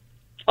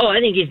 Oh, I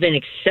think he's been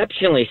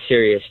exceptionally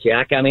serious,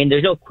 Jack. I mean,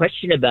 there's no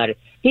question about it.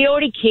 He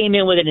already came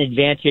in with an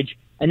advantage,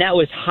 and that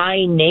was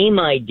high name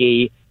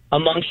ID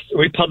amongst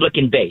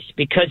Republican base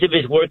because of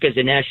his work as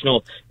a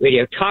national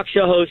radio talk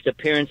show host,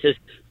 appearances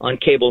on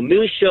cable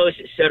news shows,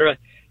 etc.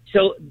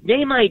 So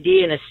name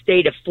ID in a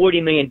state of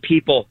 40 million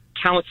people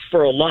counts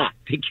for a lot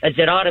because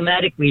it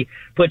automatically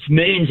puts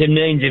millions and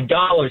millions of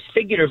dollars,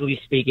 figuratively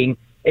speaking,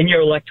 in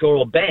your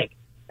electoral bank.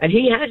 And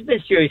he has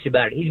been serious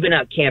about it. He's been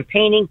out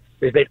campaigning.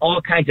 There's been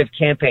all kinds of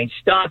campaign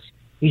stops.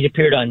 He's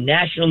appeared on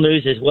national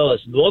news as well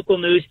as local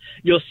news.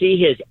 You'll see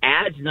his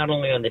ads not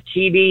only on the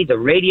TV, the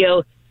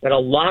radio, but a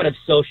lot of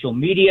social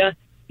media.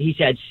 He's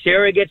had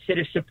surrogates that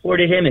have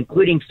supported him,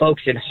 including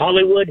folks in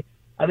Hollywood.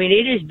 I mean,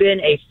 it has been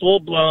a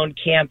full-blown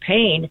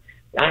campaign.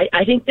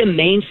 I think the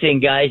main thing,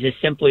 guys, is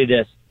simply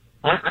this.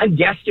 I'm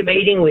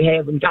guesstimating, we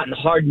haven't gotten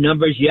hard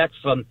numbers yet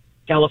from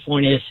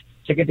California's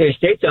Secretary of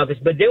State's office,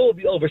 but there will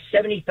be over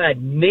 $75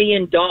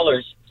 million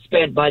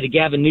spent by the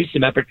Gavin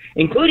Newsom effort,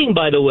 including,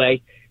 by the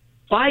way,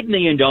 $5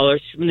 million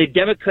from the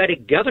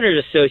Democratic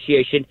Governors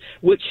Association,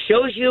 which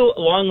shows you,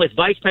 along with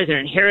Vice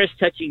President Harris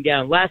touching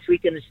down last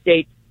week in the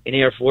state in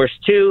Air Force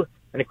Two,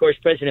 and of course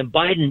President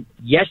Biden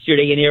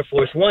yesterday in Air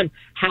Force One,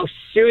 how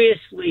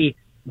seriously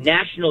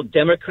national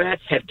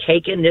Democrats have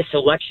taken this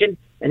election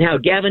and how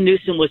Gavin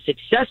Newsom was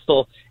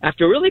successful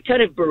after really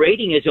kind of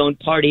berating his own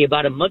party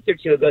about a month or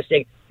two ago,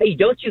 saying, hey,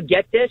 don't you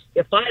get this?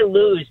 If I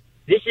lose,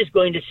 this is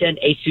going to send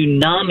a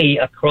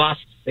tsunami across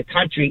the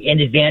country in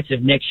advance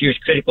of next year's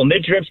critical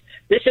midterms.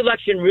 This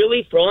election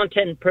really, for all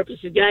intent and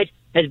purposes, guys,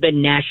 has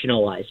been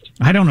nationalized.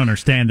 I don't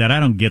understand that.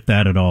 I don't get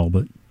that at all,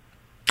 but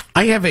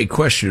I have a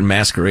question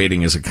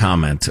masquerading as a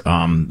comment.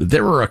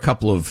 There were a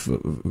couple of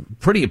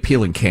pretty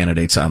appealing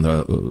candidates on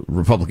the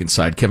Republican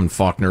side. Kevin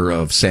Faulconer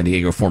of San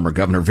Diego, former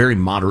governor, very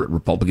moderate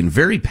Republican,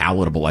 very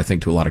palatable, I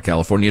think, to a lot of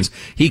Californians.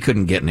 He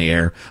couldn't get in the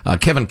air.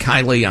 Kevin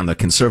Kiley on the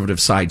conservative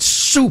side,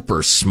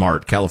 super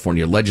smart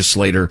California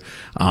legislator.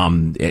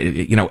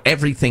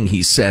 Everything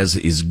he says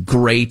is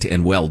great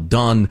and well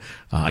done.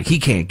 He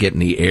can't get in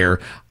the air.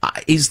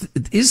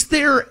 Is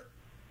there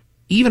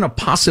even a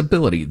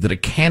possibility that a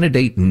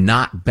candidate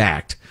not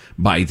backed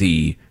by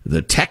the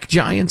tech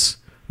giants,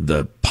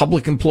 the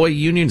public employee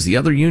unions, the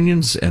other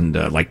unions, and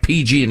like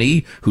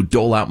PG&E, who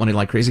dole out money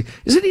like crazy,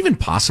 is it even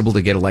possible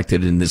to get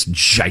elected in this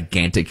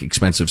gigantic,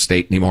 expensive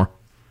state anymore?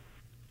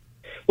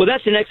 Well,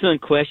 that's an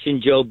excellent question,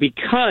 Joe,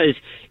 because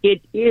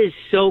it is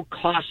so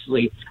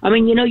costly. I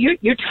mean, you're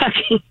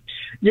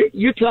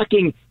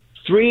talking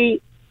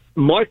 3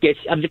 markets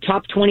of the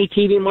top 20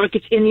 TV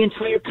markets in the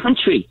entire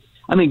country.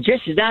 I mean,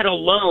 just that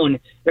alone,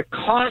 the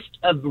cost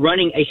of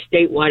running a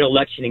statewide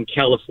election in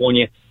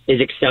California is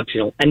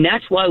exceptional. And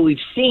that's why we've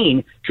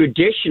seen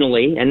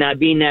traditionally, and not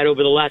being that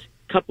over the last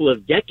couple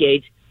of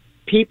decades,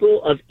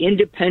 people of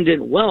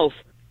independent wealth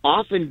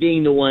often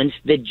being the ones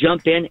that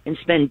jump in and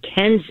spend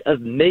tens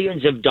of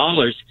millions of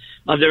dollars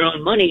of their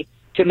own money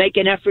to make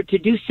an effort to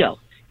do so.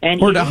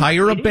 And or to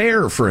hire a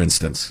bear, for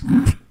instance.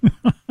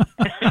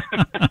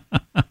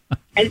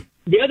 And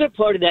the other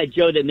part of that,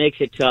 Joe, that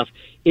makes it tough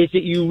is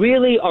that you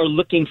really are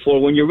looking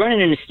for, when you're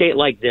running in a state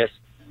like this,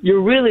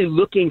 you're really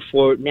looking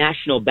for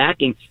national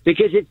backing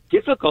because it's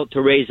difficult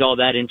to raise all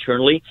that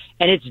internally,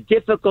 and it's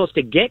difficult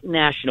to get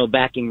national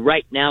backing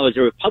right now as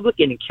a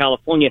Republican in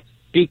California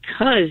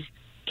because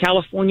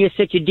California is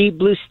such a deep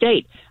blue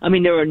state. I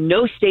mean, there are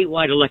no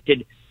statewide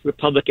elected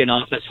Republican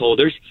office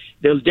holders.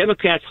 The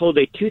Democrats hold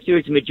a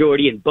 2/3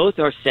 majority in both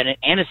our Senate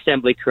and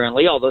Assembly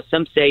currently, although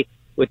some say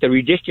with the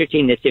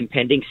redistricting that's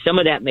impending, some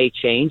of that may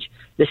change.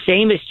 The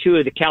same is true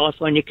of the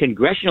California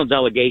congressional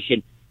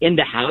delegation in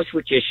the House,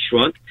 which has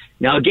shrunk.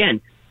 Now,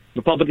 again,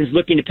 Republicans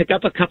looking to pick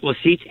up a couple of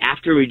seats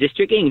after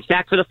redistricting. In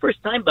fact, for the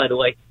first time, by the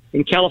way,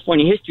 in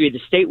California history,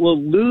 the state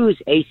will lose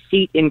a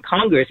seat in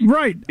Congress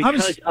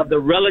because of the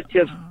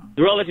relative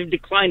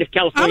decline of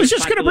California. I was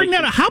just going to bring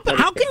that up.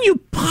 How can you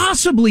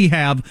possibly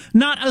have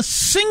not a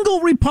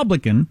single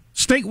Republican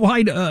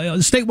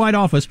statewide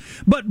office,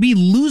 but be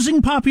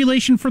losing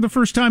population for the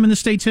first time in the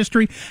state's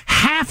history?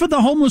 Half of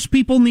the homeless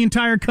people in the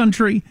entire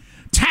country.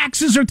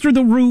 Taxes are through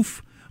the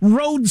roof.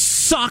 Roads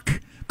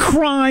suck.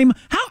 Crime.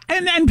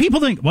 And people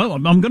think, well,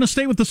 I'm going to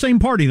stay with the same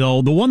party,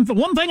 though. The one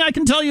thing I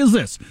can tell you is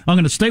this: I'm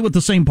going to stay with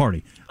the same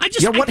party.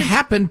 What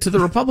happened to the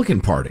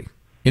Republican Party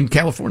in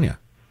California?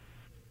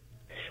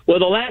 Well,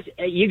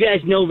 you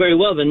guys know very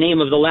well the name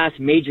of the last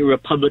major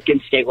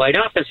Republican statewide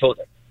office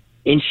holder.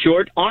 In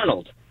short,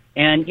 Arnold.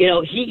 And,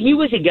 he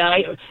was a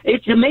guy,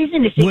 it's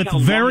amazing to see with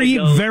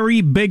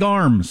very big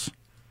arms.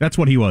 That's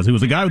what he was. He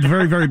was a guy with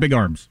very, very big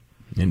arms.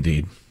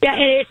 Indeed. Yeah,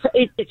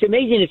 and it's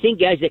amazing to think,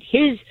 guys, that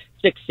his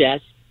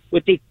success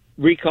with the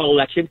recall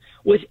election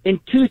was in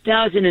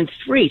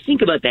 2003.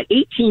 Think about that.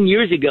 18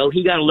 years ago,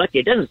 he got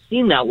elected. It doesn't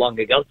seem that long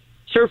ago.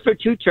 Served for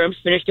 2 terms,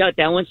 finished out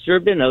that one,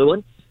 served another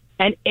one.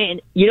 And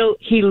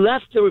he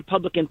left the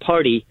Republican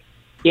Party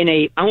in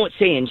I won't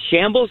say in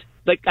shambles,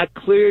 but a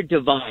clear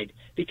divide.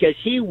 Because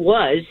he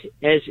was,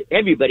 as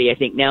everybody I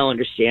think now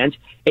understands,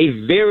 a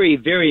very,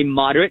 very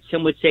moderate,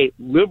 some would say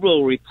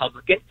liberal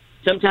Republican.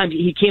 Sometimes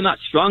he came out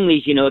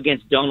strongly,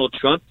 against Donald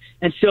Trump.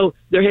 And so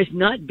there has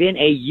not been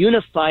a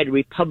unified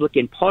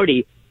Republican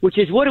Party, which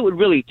is what it would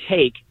really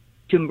take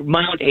to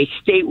mount a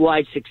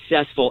statewide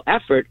successful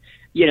effort,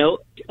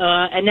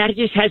 and that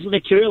just hasn't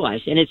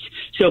materialized. And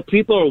so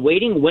people are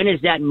waiting. When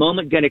is that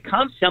moment going to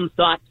come? Some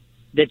thought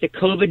that the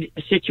COVID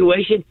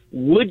situation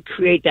would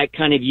create that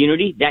kind of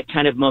unity, that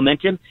kind of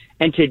momentum.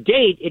 And to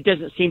date, it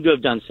doesn't seem to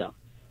have done so.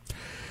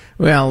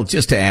 Well,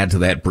 just to add to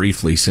that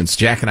briefly, since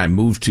Jack and I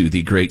moved to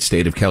the great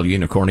state of California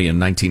in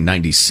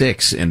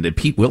 1996, and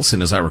Pete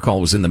Wilson, as I recall,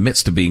 was in the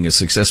midst of being a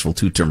successful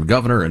 2-term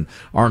governor, and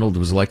Arnold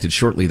was elected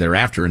shortly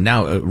thereafter, and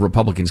now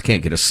Republicans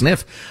can't get a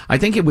sniff. I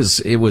think it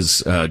was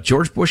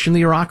George Bush in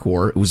the Iraq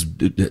War. It was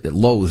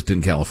loathed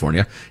in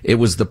California. It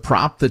was the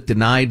prop that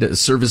denied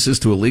services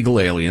to illegal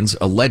aliens,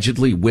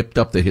 allegedly whipped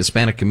up the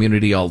Hispanic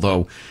community,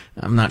 although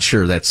I'm not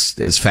sure that's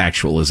as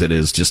factual as it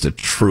is just a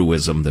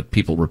truism that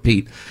people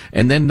repeat.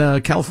 And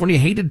then California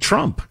hated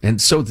Trump,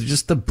 and so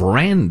just the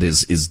brand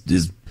is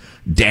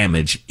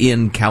damage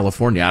in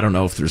California. I don't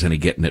know if there's any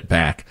getting it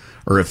back,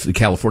 or if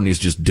California is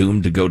just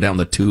doomed to go down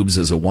the tubes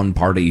as a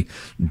one-party,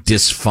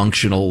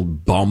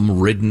 dysfunctional,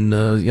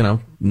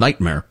 bum-ridden,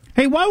 nightmare.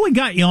 Hey, while we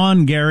got you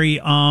on, Gary,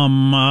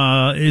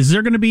 is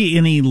there going to be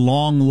any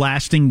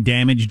long-lasting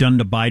damage done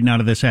to Biden out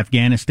of this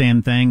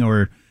Afghanistan thing,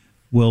 or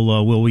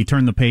will we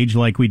turn the page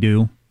like we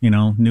do?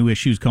 New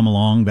issues come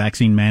along,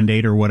 vaccine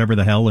mandate or whatever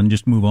the hell, and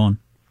just move on?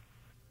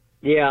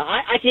 Yeah,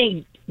 I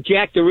think,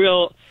 Jack, the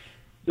real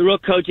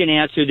cogent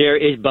answer there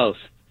is both,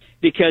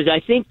 because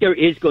I think there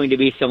is going to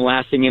be some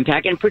lasting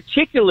impact, and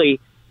particularly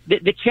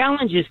the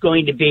challenge is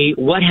going to be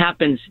what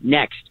happens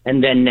next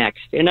and then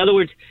next. In other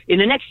words, in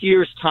the next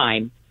year's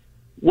time,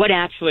 what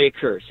actually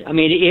occurs? I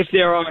mean, if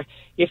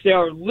there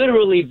are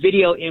literally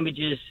video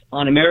images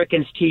on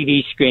Americans'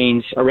 TV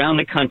screens around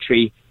the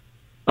country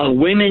of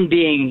women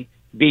being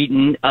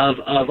beaten,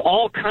 of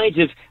all kinds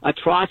of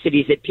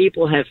atrocities that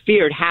people have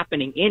feared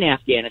happening in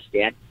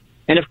Afghanistan.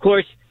 And of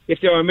course, if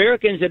there are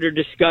Americans that are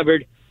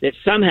discovered that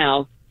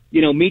somehow,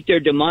 meet their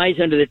demise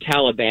under the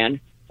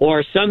Taliban,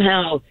 or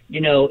somehow,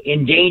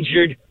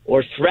 endangered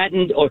or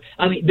threatened,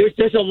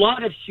 there's a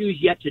lot of shoes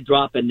yet to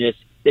drop in this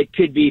that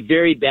could be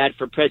very bad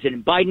for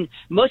President Biden,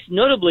 most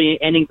notably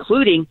and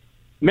including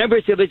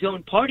members of his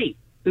own party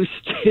who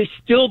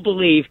still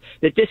believe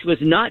that this was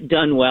not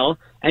done well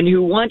and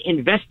who want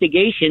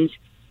investigations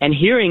and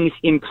hearings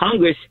in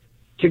Congress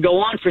to go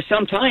on for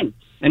some time.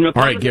 And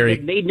Republicans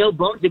have made no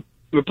bones.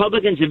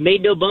 Republicans have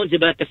made no bones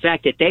about the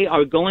fact that they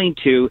are going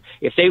to,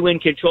 if they win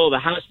control of the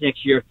House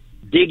next year,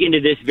 dig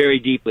into this very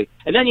deeply.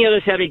 And then the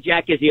other side of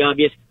Jack is the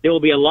obvious. There will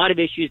be a lot of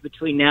issues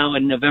between now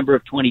and November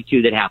of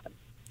 22 that happen.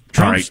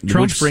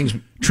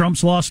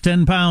 Trump's lost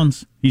 10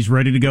 pounds. He's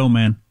ready to go,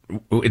 man.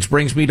 Which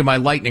brings me to my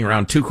lightning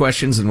round. 2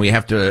 questions, and we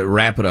have to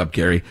wrap it up,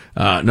 Gary.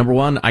 Number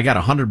one, I got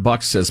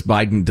 $100 says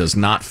Biden does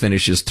not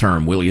finish his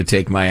term. Will you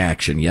take my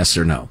action? Yes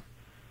or no?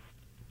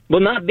 Well,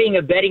 not being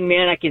a betting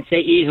man, I can say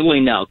easily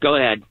no. Go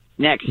ahead.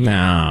 Next.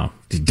 No.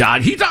 He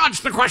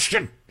dodged the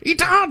question. He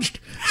dodged.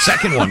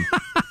 Second one.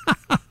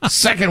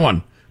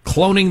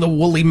 Cloning the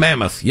woolly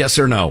mammoth. Yes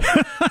or no?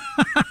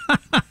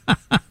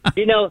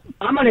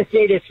 I'm going to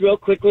say this real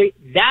quickly.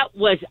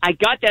 I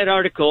got that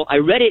article. I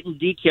read it in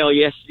detail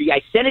yesterday.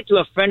 I sent it to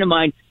a friend of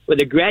mine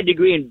with a grad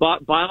degree in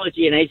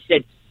biology, and I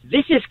said,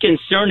 this is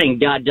concerning, ...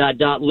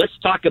 Let's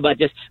talk about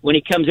this when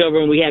he comes over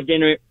and we have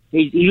dinner.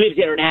 He lives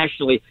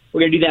internationally.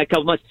 We're going to do that in a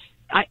couple months.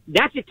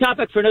 That's a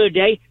topic for another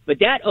day, but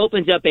that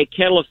opens up a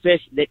kettle of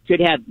fish that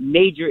could have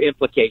major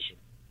implications.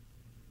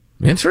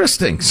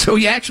 Interesting. So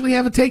you actually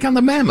have a take on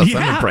the mammoth. Yeah,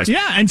 I'm impressed.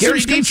 Yeah, and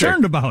Gary's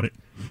concerned about it.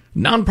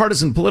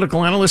 Nonpartisan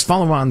political analyst.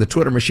 Follow him on the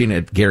Twitter machine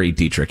at Gary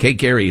Dietrich. Hey,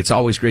 Gary, it's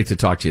always great to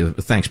talk to you.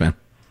 Thanks, man.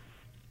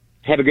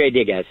 Have a great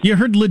day, guys. You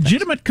heard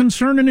legitimate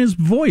concern in his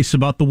voice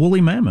about the woolly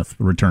mammoth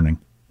returning.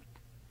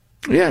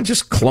 Yeah,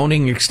 just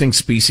cloning extinct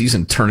species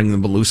and turning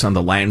them loose on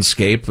the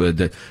landscape,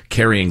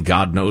 carrying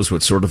God knows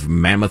what sort of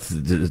mammoth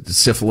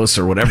syphilis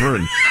or whatever,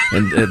 and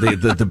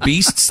the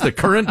beasts, the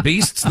current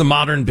beasts, the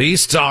modern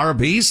beasts are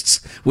beasts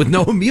with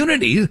no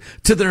immunity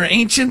to their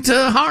ancient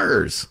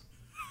horrors.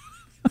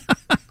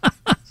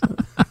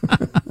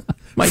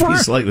 Might be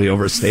slightly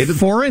overstated.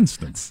 For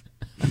instance.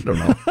 I don't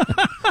know.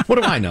 What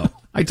do I know?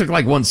 I took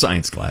like one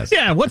science class.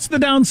 Yeah, what's the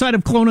downside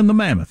of cloning the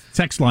mammoth?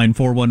 Text line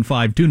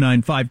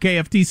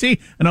 415-295-KFTC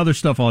and other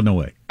stuff on the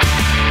way.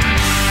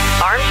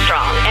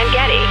 Armstrong and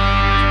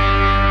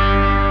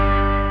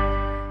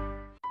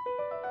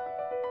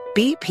Getty.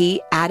 BP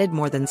added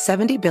more than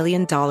 $70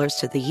 billion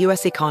to the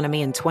U.S.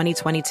 economy in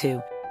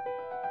 2022.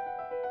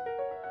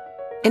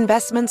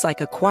 Investments like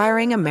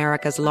acquiring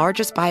America's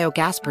largest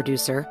biogas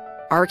producer,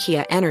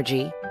 Archaea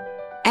Energy,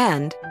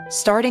 and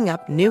starting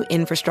up new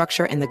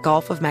infrastructure in the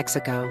Gulf of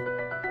Mexico.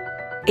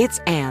 It's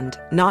and,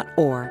 not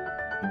or.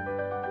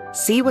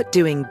 See what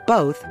doing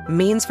both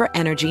means for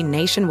energy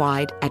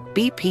nationwide at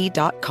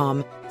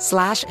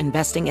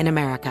bp.com/investing in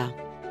America.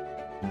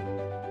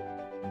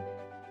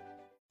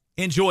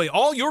 Enjoy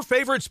all your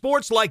favorite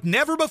sports like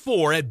never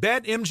before at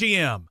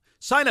BetMGM.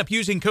 Sign up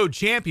using code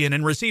CHAMPION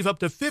and receive up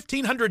to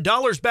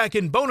 $1,500 back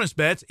in bonus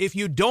bets if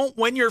you don't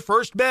win your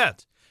first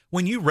bet.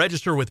 When you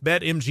register with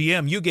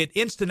BetMGM, you get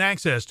instant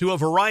access to a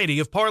variety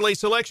of parlay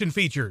selection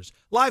features,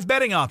 live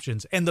betting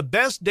options, and the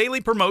best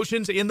daily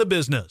promotions in the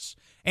business.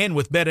 And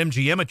with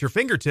BetMGM at your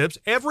fingertips,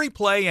 every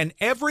play and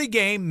every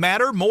game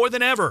matter more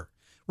than ever.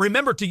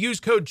 Remember to use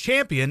code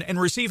CHAMPION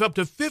and receive up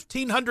to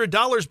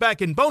 $1,500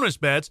 back in bonus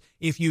bets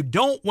if you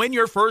don't win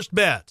your first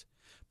bet.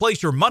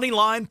 Place your money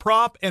line,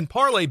 prop, and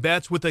parlay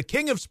bets with the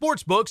king of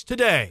sportsbooks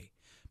today.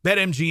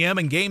 BetMGM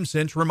and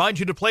GameSense remind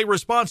you to play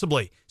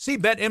responsibly. See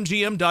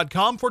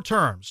BetMGM.com for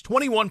terms.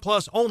 21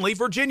 plus only,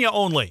 Virginia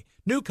only.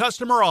 New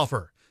customer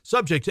offer.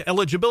 Subject to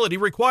eligibility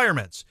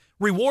requirements.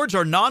 Rewards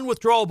are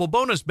non-withdrawable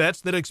bonus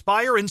bets that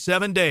expire in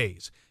 7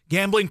 days.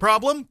 Gambling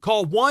problem?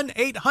 Call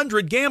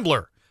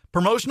 1-800-GAMBLER.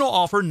 Promotional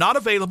offer not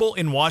available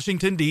in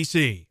Washington,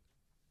 D.C.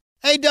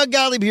 Hey, Doug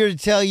Gottlieb here to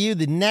tell you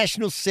the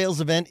national sales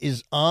event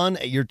is on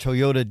at your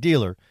Toyota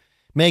dealer,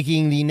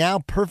 making the now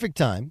perfect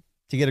time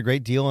to get a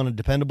great deal on a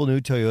dependable new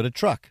Toyota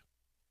truck,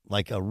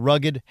 like a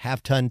rugged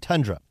half-ton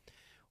Tundra.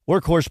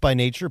 Workhorse by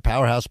nature,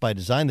 powerhouse by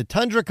design, the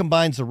Tundra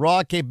combines the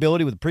raw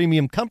capability with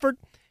premium comfort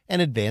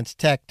and advanced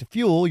tech to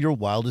fuel your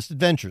wildest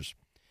adventures.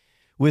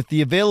 With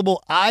the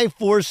available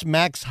iForce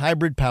Max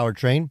hybrid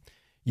powertrain,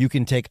 you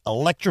can take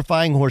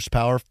electrifying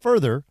horsepower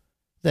further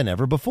than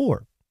ever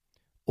before.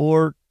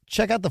 Or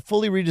check out the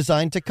fully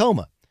redesigned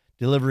Tacoma,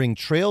 delivering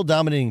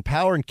trail-dominating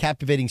power and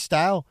captivating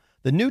style.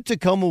 The new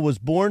Tacoma was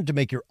born to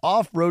make your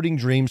off-roading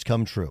dreams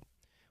come true.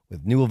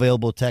 With new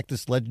available tech,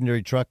 this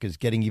legendary truck is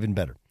getting even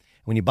better.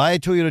 When you buy a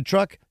Toyota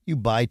truck, you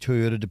buy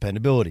Toyota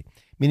dependability,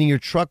 meaning your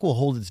truck will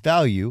hold its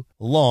value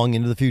long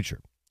into the future.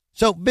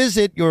 So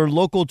visit your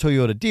local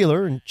Toyota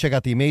dealer and check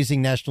out the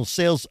amazing national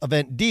sales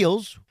event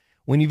deals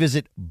when you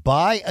visit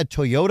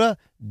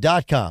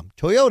buyatoyota.com.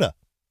 Toyota,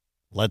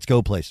 let's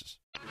go places.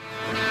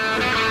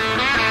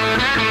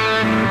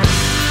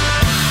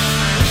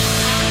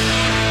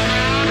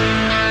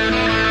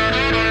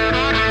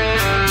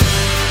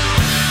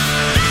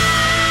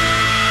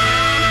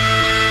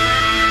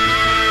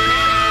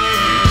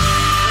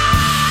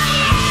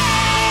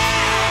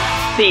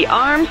 The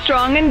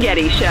Armstrong and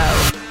Getty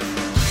Show.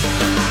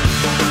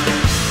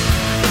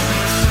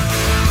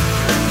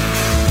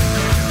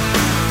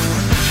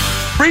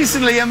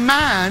 Recently, a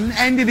man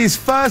ended his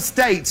first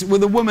date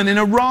with a woman in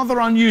a rather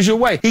unusual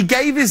way. He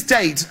gave his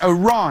date a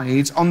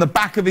ride on the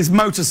back of his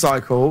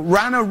motorcycle,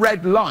 ran a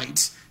red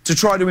light to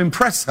try to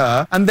impress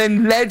her, and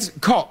then led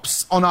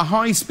cops on a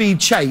high-speed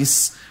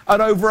chase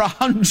at over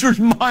 100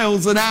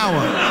 miles an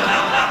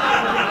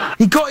hour.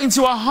 He got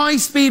into a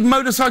high-speed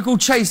motorcycle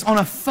chase on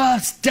a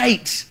first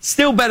date.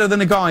 Still better than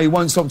a guy who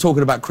won't stop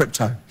talking about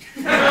crypto.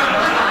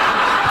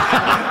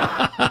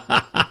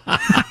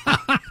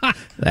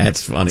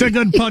 That's funny. It's a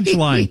good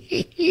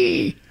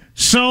punchline.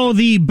 So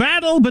the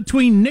battle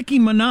between Nicki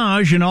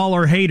Minaj and all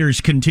her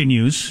haters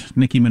continues.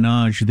 Nicki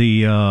Minaj,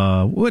 the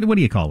what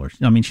do you call her?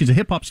 I mean, she's a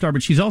hip hop star,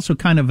 but she's also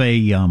kind of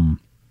a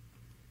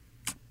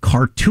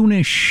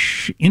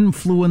cartoonish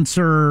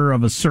influencer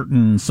of a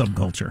certain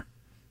subculture.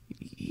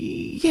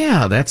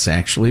 Yeah, that's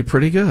actually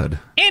pretty good.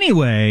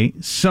 Anyway,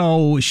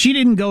 so she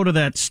didn't go to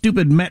that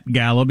stupid Met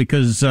Gala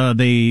because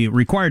they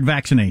required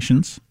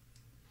vaccinations.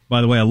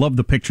 By the way, I love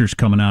the pictures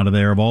coming out of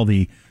there of all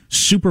the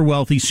super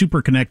wealthy,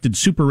 super connected,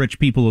 super rich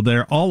people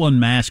there, all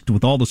unmasked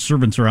with all the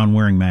servants around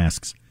wearing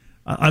masks.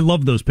 I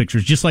love those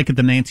pictures, just like at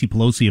the Nancy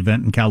Pelosi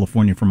event in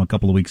California from a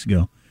couple of weeks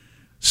ago.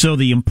 So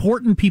the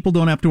important people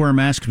don't have to wear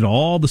masks, but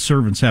all the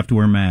servants have to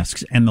wear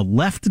masks, and the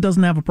left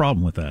doesn't have a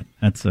problem with that.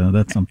 That's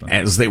something.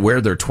 As they wear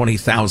their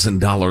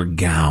 $20,000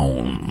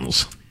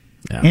 gowns.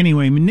 Yeah.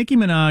 Anyway, Nicki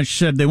Minaj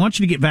said they want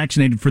you to get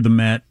vaccinated for the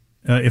Met.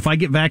 If I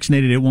get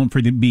vaccinated, it won't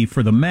be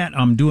for the Met.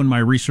 I'm doing my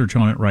research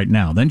on it right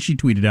now. Then she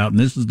tweeted out, and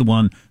this is the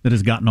one that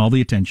has gotten all the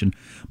attention.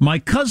 My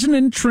cousin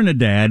in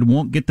Trinidad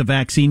won't get the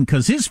vaccine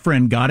because his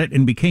friend got it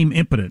and became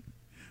impotent.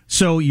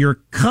 So your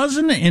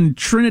cousin in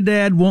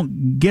Trinidad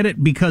won't get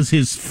it because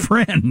his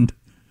friend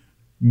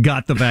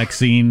got the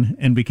vaccine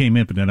and became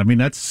impotent. I mean,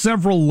 that's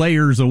several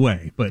layers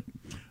away, but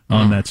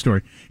on that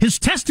story. His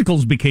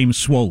testicles became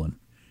swollen.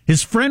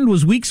 His friend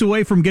was weeks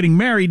away from getting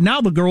married.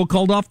 Now the girl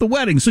called off the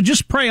wedding. So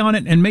just pray on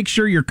it and make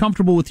sure you're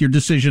comfortable with your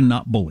decision,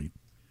 not bullied.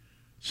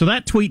 So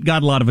that tweet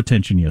got a lot of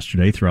attention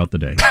yesterday throughout the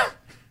day.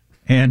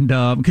 And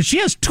because she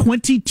has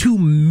 22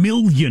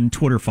 million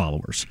Twitter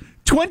followers.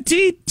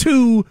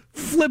 22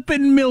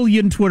 flippin'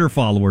 million Twitter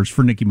followers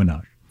for Nicki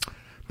Minaj.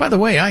 By the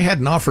way, I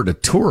hadn't offered a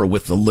tour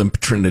with the limp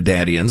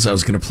Trinidadians. I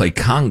was going to play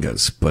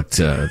congas, but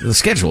the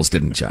schedules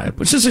didn't jive,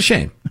 which is a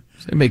shame.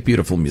 They make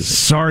beautiful music.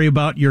 Sorry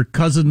about your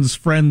cousin's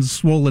friend's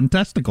swollen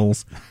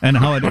testicles and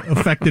how it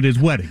affected his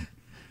wedding.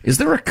 Is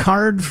there a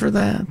card for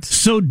that?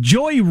 So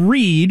Joy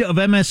Reid of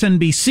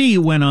MSNBC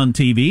went on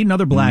TV,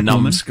 another black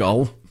woman.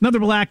 Numbskull. Another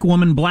black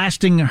woman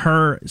blasting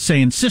her,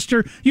 saying,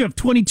 "Sister, you have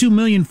 22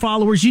 million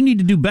followers. You need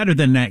to do better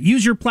than that.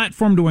 Use your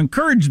platform to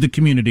encourage the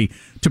community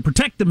to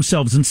protect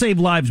themselves and save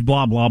lives,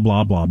 blah, blah,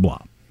 blah, blah, blah."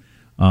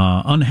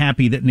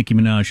 Unhappy that Nicki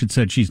Minaj had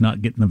said she's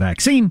not getting the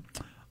vaccine.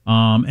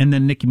 And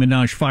then Nicki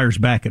Minaj fires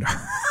back at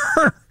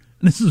her.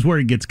 This is where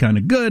it gets kind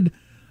of good.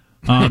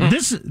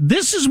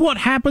 This is what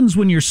happens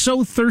when you're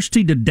so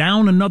thirsty to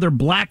down another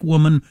black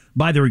woman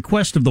by the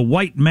request of the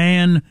white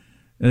man.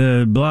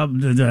 I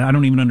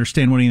don't even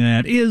understand what any of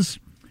that is.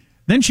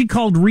 Then she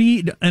called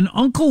Reid an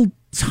Uncle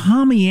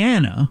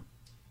Tommyanna,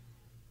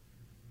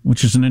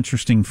 which is an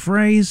interesting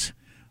phrase.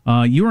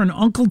 You're an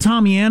Uncle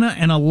Tommyanna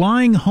and a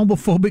lying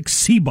homophobic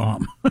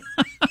C-bomb.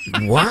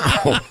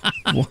 Wow.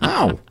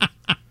 Wow.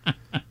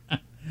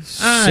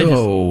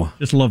 I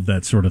just love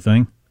that sort of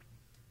thing.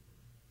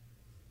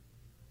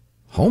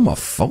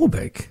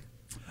 Homophobic?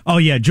 Oh,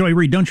 yeah, Joy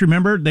Reid, don't you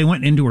remember? They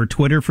went into her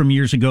Twitter from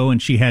years ago,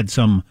 and she had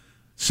some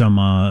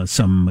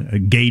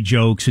gay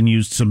jokes and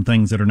used some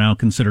things that are now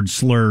considered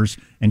slurs,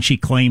 and she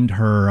claimed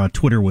her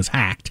Twitter was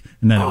hacked,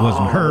 and that it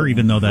wasn't her,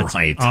 even though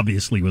that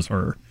obviously was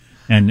her.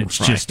 And it's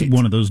just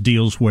one of those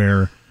deals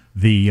where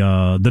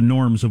the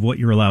norms of what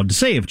you're allowed to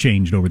say have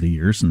changed over the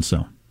years, and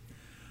so...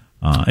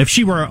 if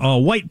she were a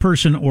white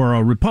person or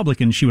a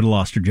Republican, she would have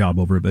lost her job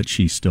over it, but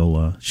she's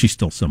still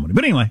somebody.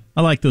 But anyway,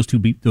 I like those two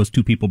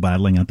people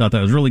battling. I thought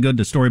that was really good.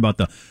 The story about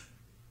the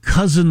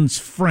cousin's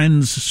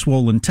friend's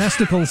swollen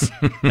testicles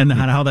and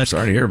how that's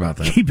sorry to hear about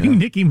that. Keeping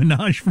Nicki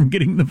Minaj from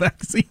getting the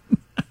vaccine.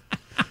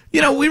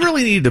 You know, we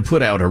really need to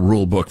put out a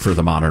rule book for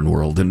the modern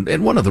world,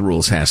 and one of the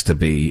rules has to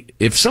be,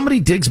 if somebody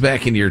digs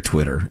back into your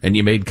Twitter and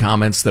you made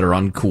comments that are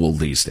uncool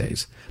these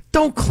days,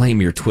 don't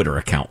claim your Twitter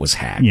account was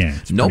hacked. Yeah,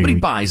 nobody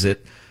buys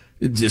it.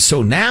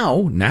 So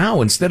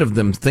now, instead of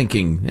them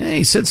thinking, hey,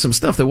 he said some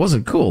stuff that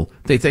wasn't cool,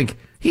 they think,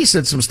 he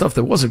said some stuff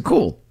that wasn't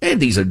cool,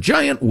 and he's a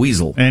giant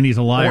weasel. And he's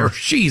a liar. Or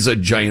she's a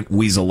giant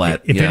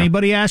weaselette. If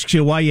anybody asks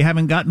you why you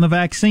haven't gotten the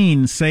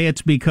vaccine, say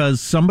it's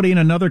because somebody in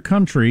another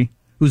country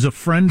who's a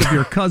friend of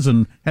your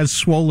cousin has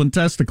swollen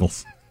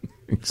testicles.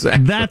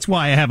 Exactly. That's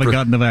why I haven't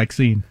gotten the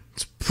vaccine.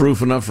 It's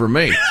proof enough for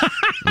me.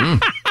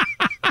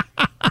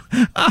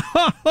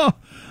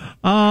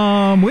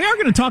 We are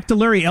going to talk to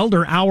Larry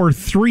Elder, hour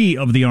 3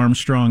 of the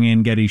Armstrong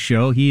and Getty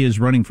Show. He is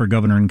running for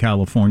governor in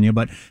California.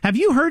 But have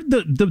you heard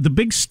the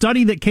big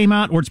study that came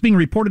out, or it's being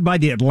reported by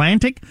The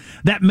Atlantic,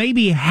 that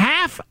maybe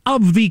half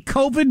of the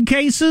COVID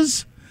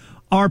cases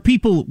are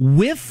people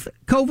with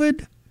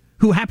COVID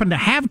who happen to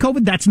have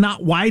COVID? That's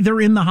not why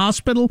they're in the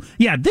hospital?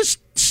 Yeah, this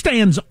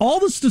stands all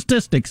the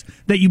statistics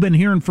that you've been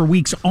hearing for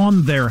weeks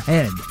on their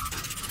head.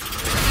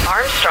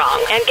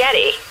 Armstrong and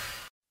Getty.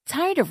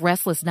 Tired of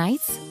restless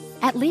nights?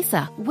 At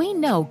Leesa, we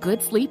know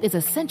good sleep is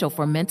essential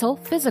for mental,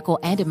 physical,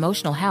 and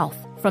emotional health.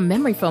 From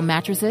memory foam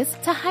mattresses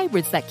to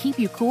hybrids that keep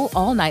you cool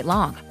all night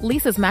long,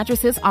 Leesa's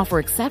mattresses offer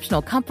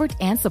exceptional comfort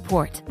and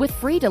support with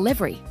free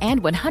delivery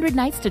and 100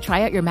 nights to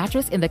try out your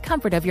mattress in the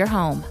comfort of your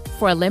home.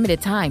 For a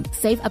limited time,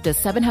 save up to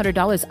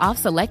 $700 off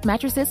select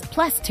mattresses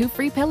plus 2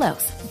 free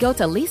pillows. Go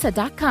to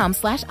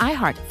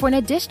leesa.com/iHeart for an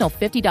additional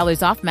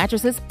 $50 off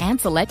mattresses and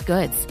select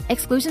goods.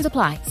 Exclusions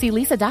apply. See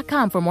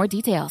leesa.com for more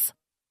details.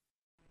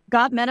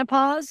 Got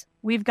menopause?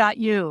 We've got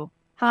you.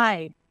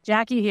 Hi,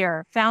 Jackie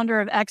here,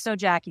 founder of Exo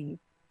Jackie.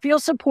 Feel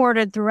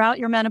supported throughout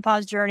your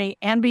menopause journey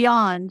and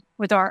beyond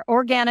with our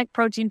organic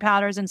protein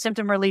powders and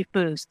symptom relief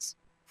boosts.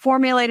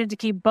 Formulated to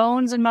keep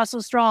bones and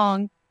muscles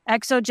strong,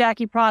 Exo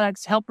Jackie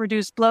products help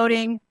reduce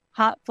bloating,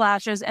 hot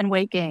flashes, and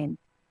weight gain.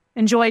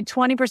 Enjoy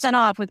 20%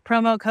 off with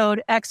promo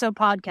code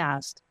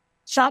EXOPODCAST.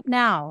 Shop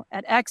now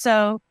at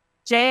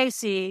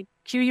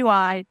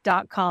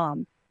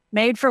exojacqui.com.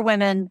 Made for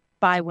women,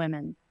 by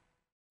women.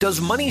 Does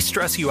money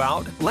stress you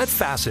out? Let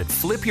Facet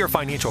flip your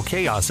financial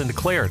chaos into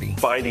clarity.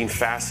 Finding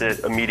Facet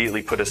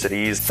immediately put us at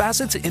ease.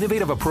 Facet's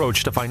innovative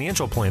approach to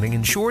financial planning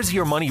ensures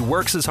your money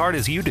works as hard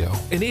as you do,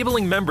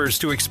 enabling members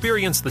to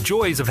experience the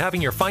joys of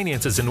having your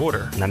finances in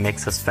order. And that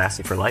makes us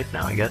Facet for life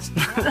now, I guess.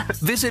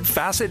 Visit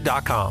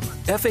Facet.com,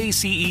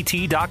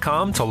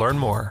 FACET.com to learn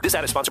more. This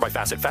ad is sponsored by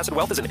Facet. Facet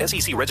Wealth is an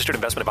SEC registered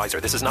investment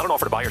advisor. This is not an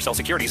offer to buy or sell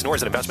securities, nor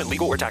is it investment,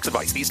 legal, or tax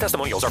advice. These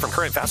testimonials are from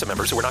current Facet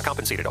members who are not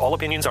compensated. All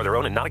opinions are their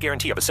own and not a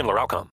guarantee of a similar outcome.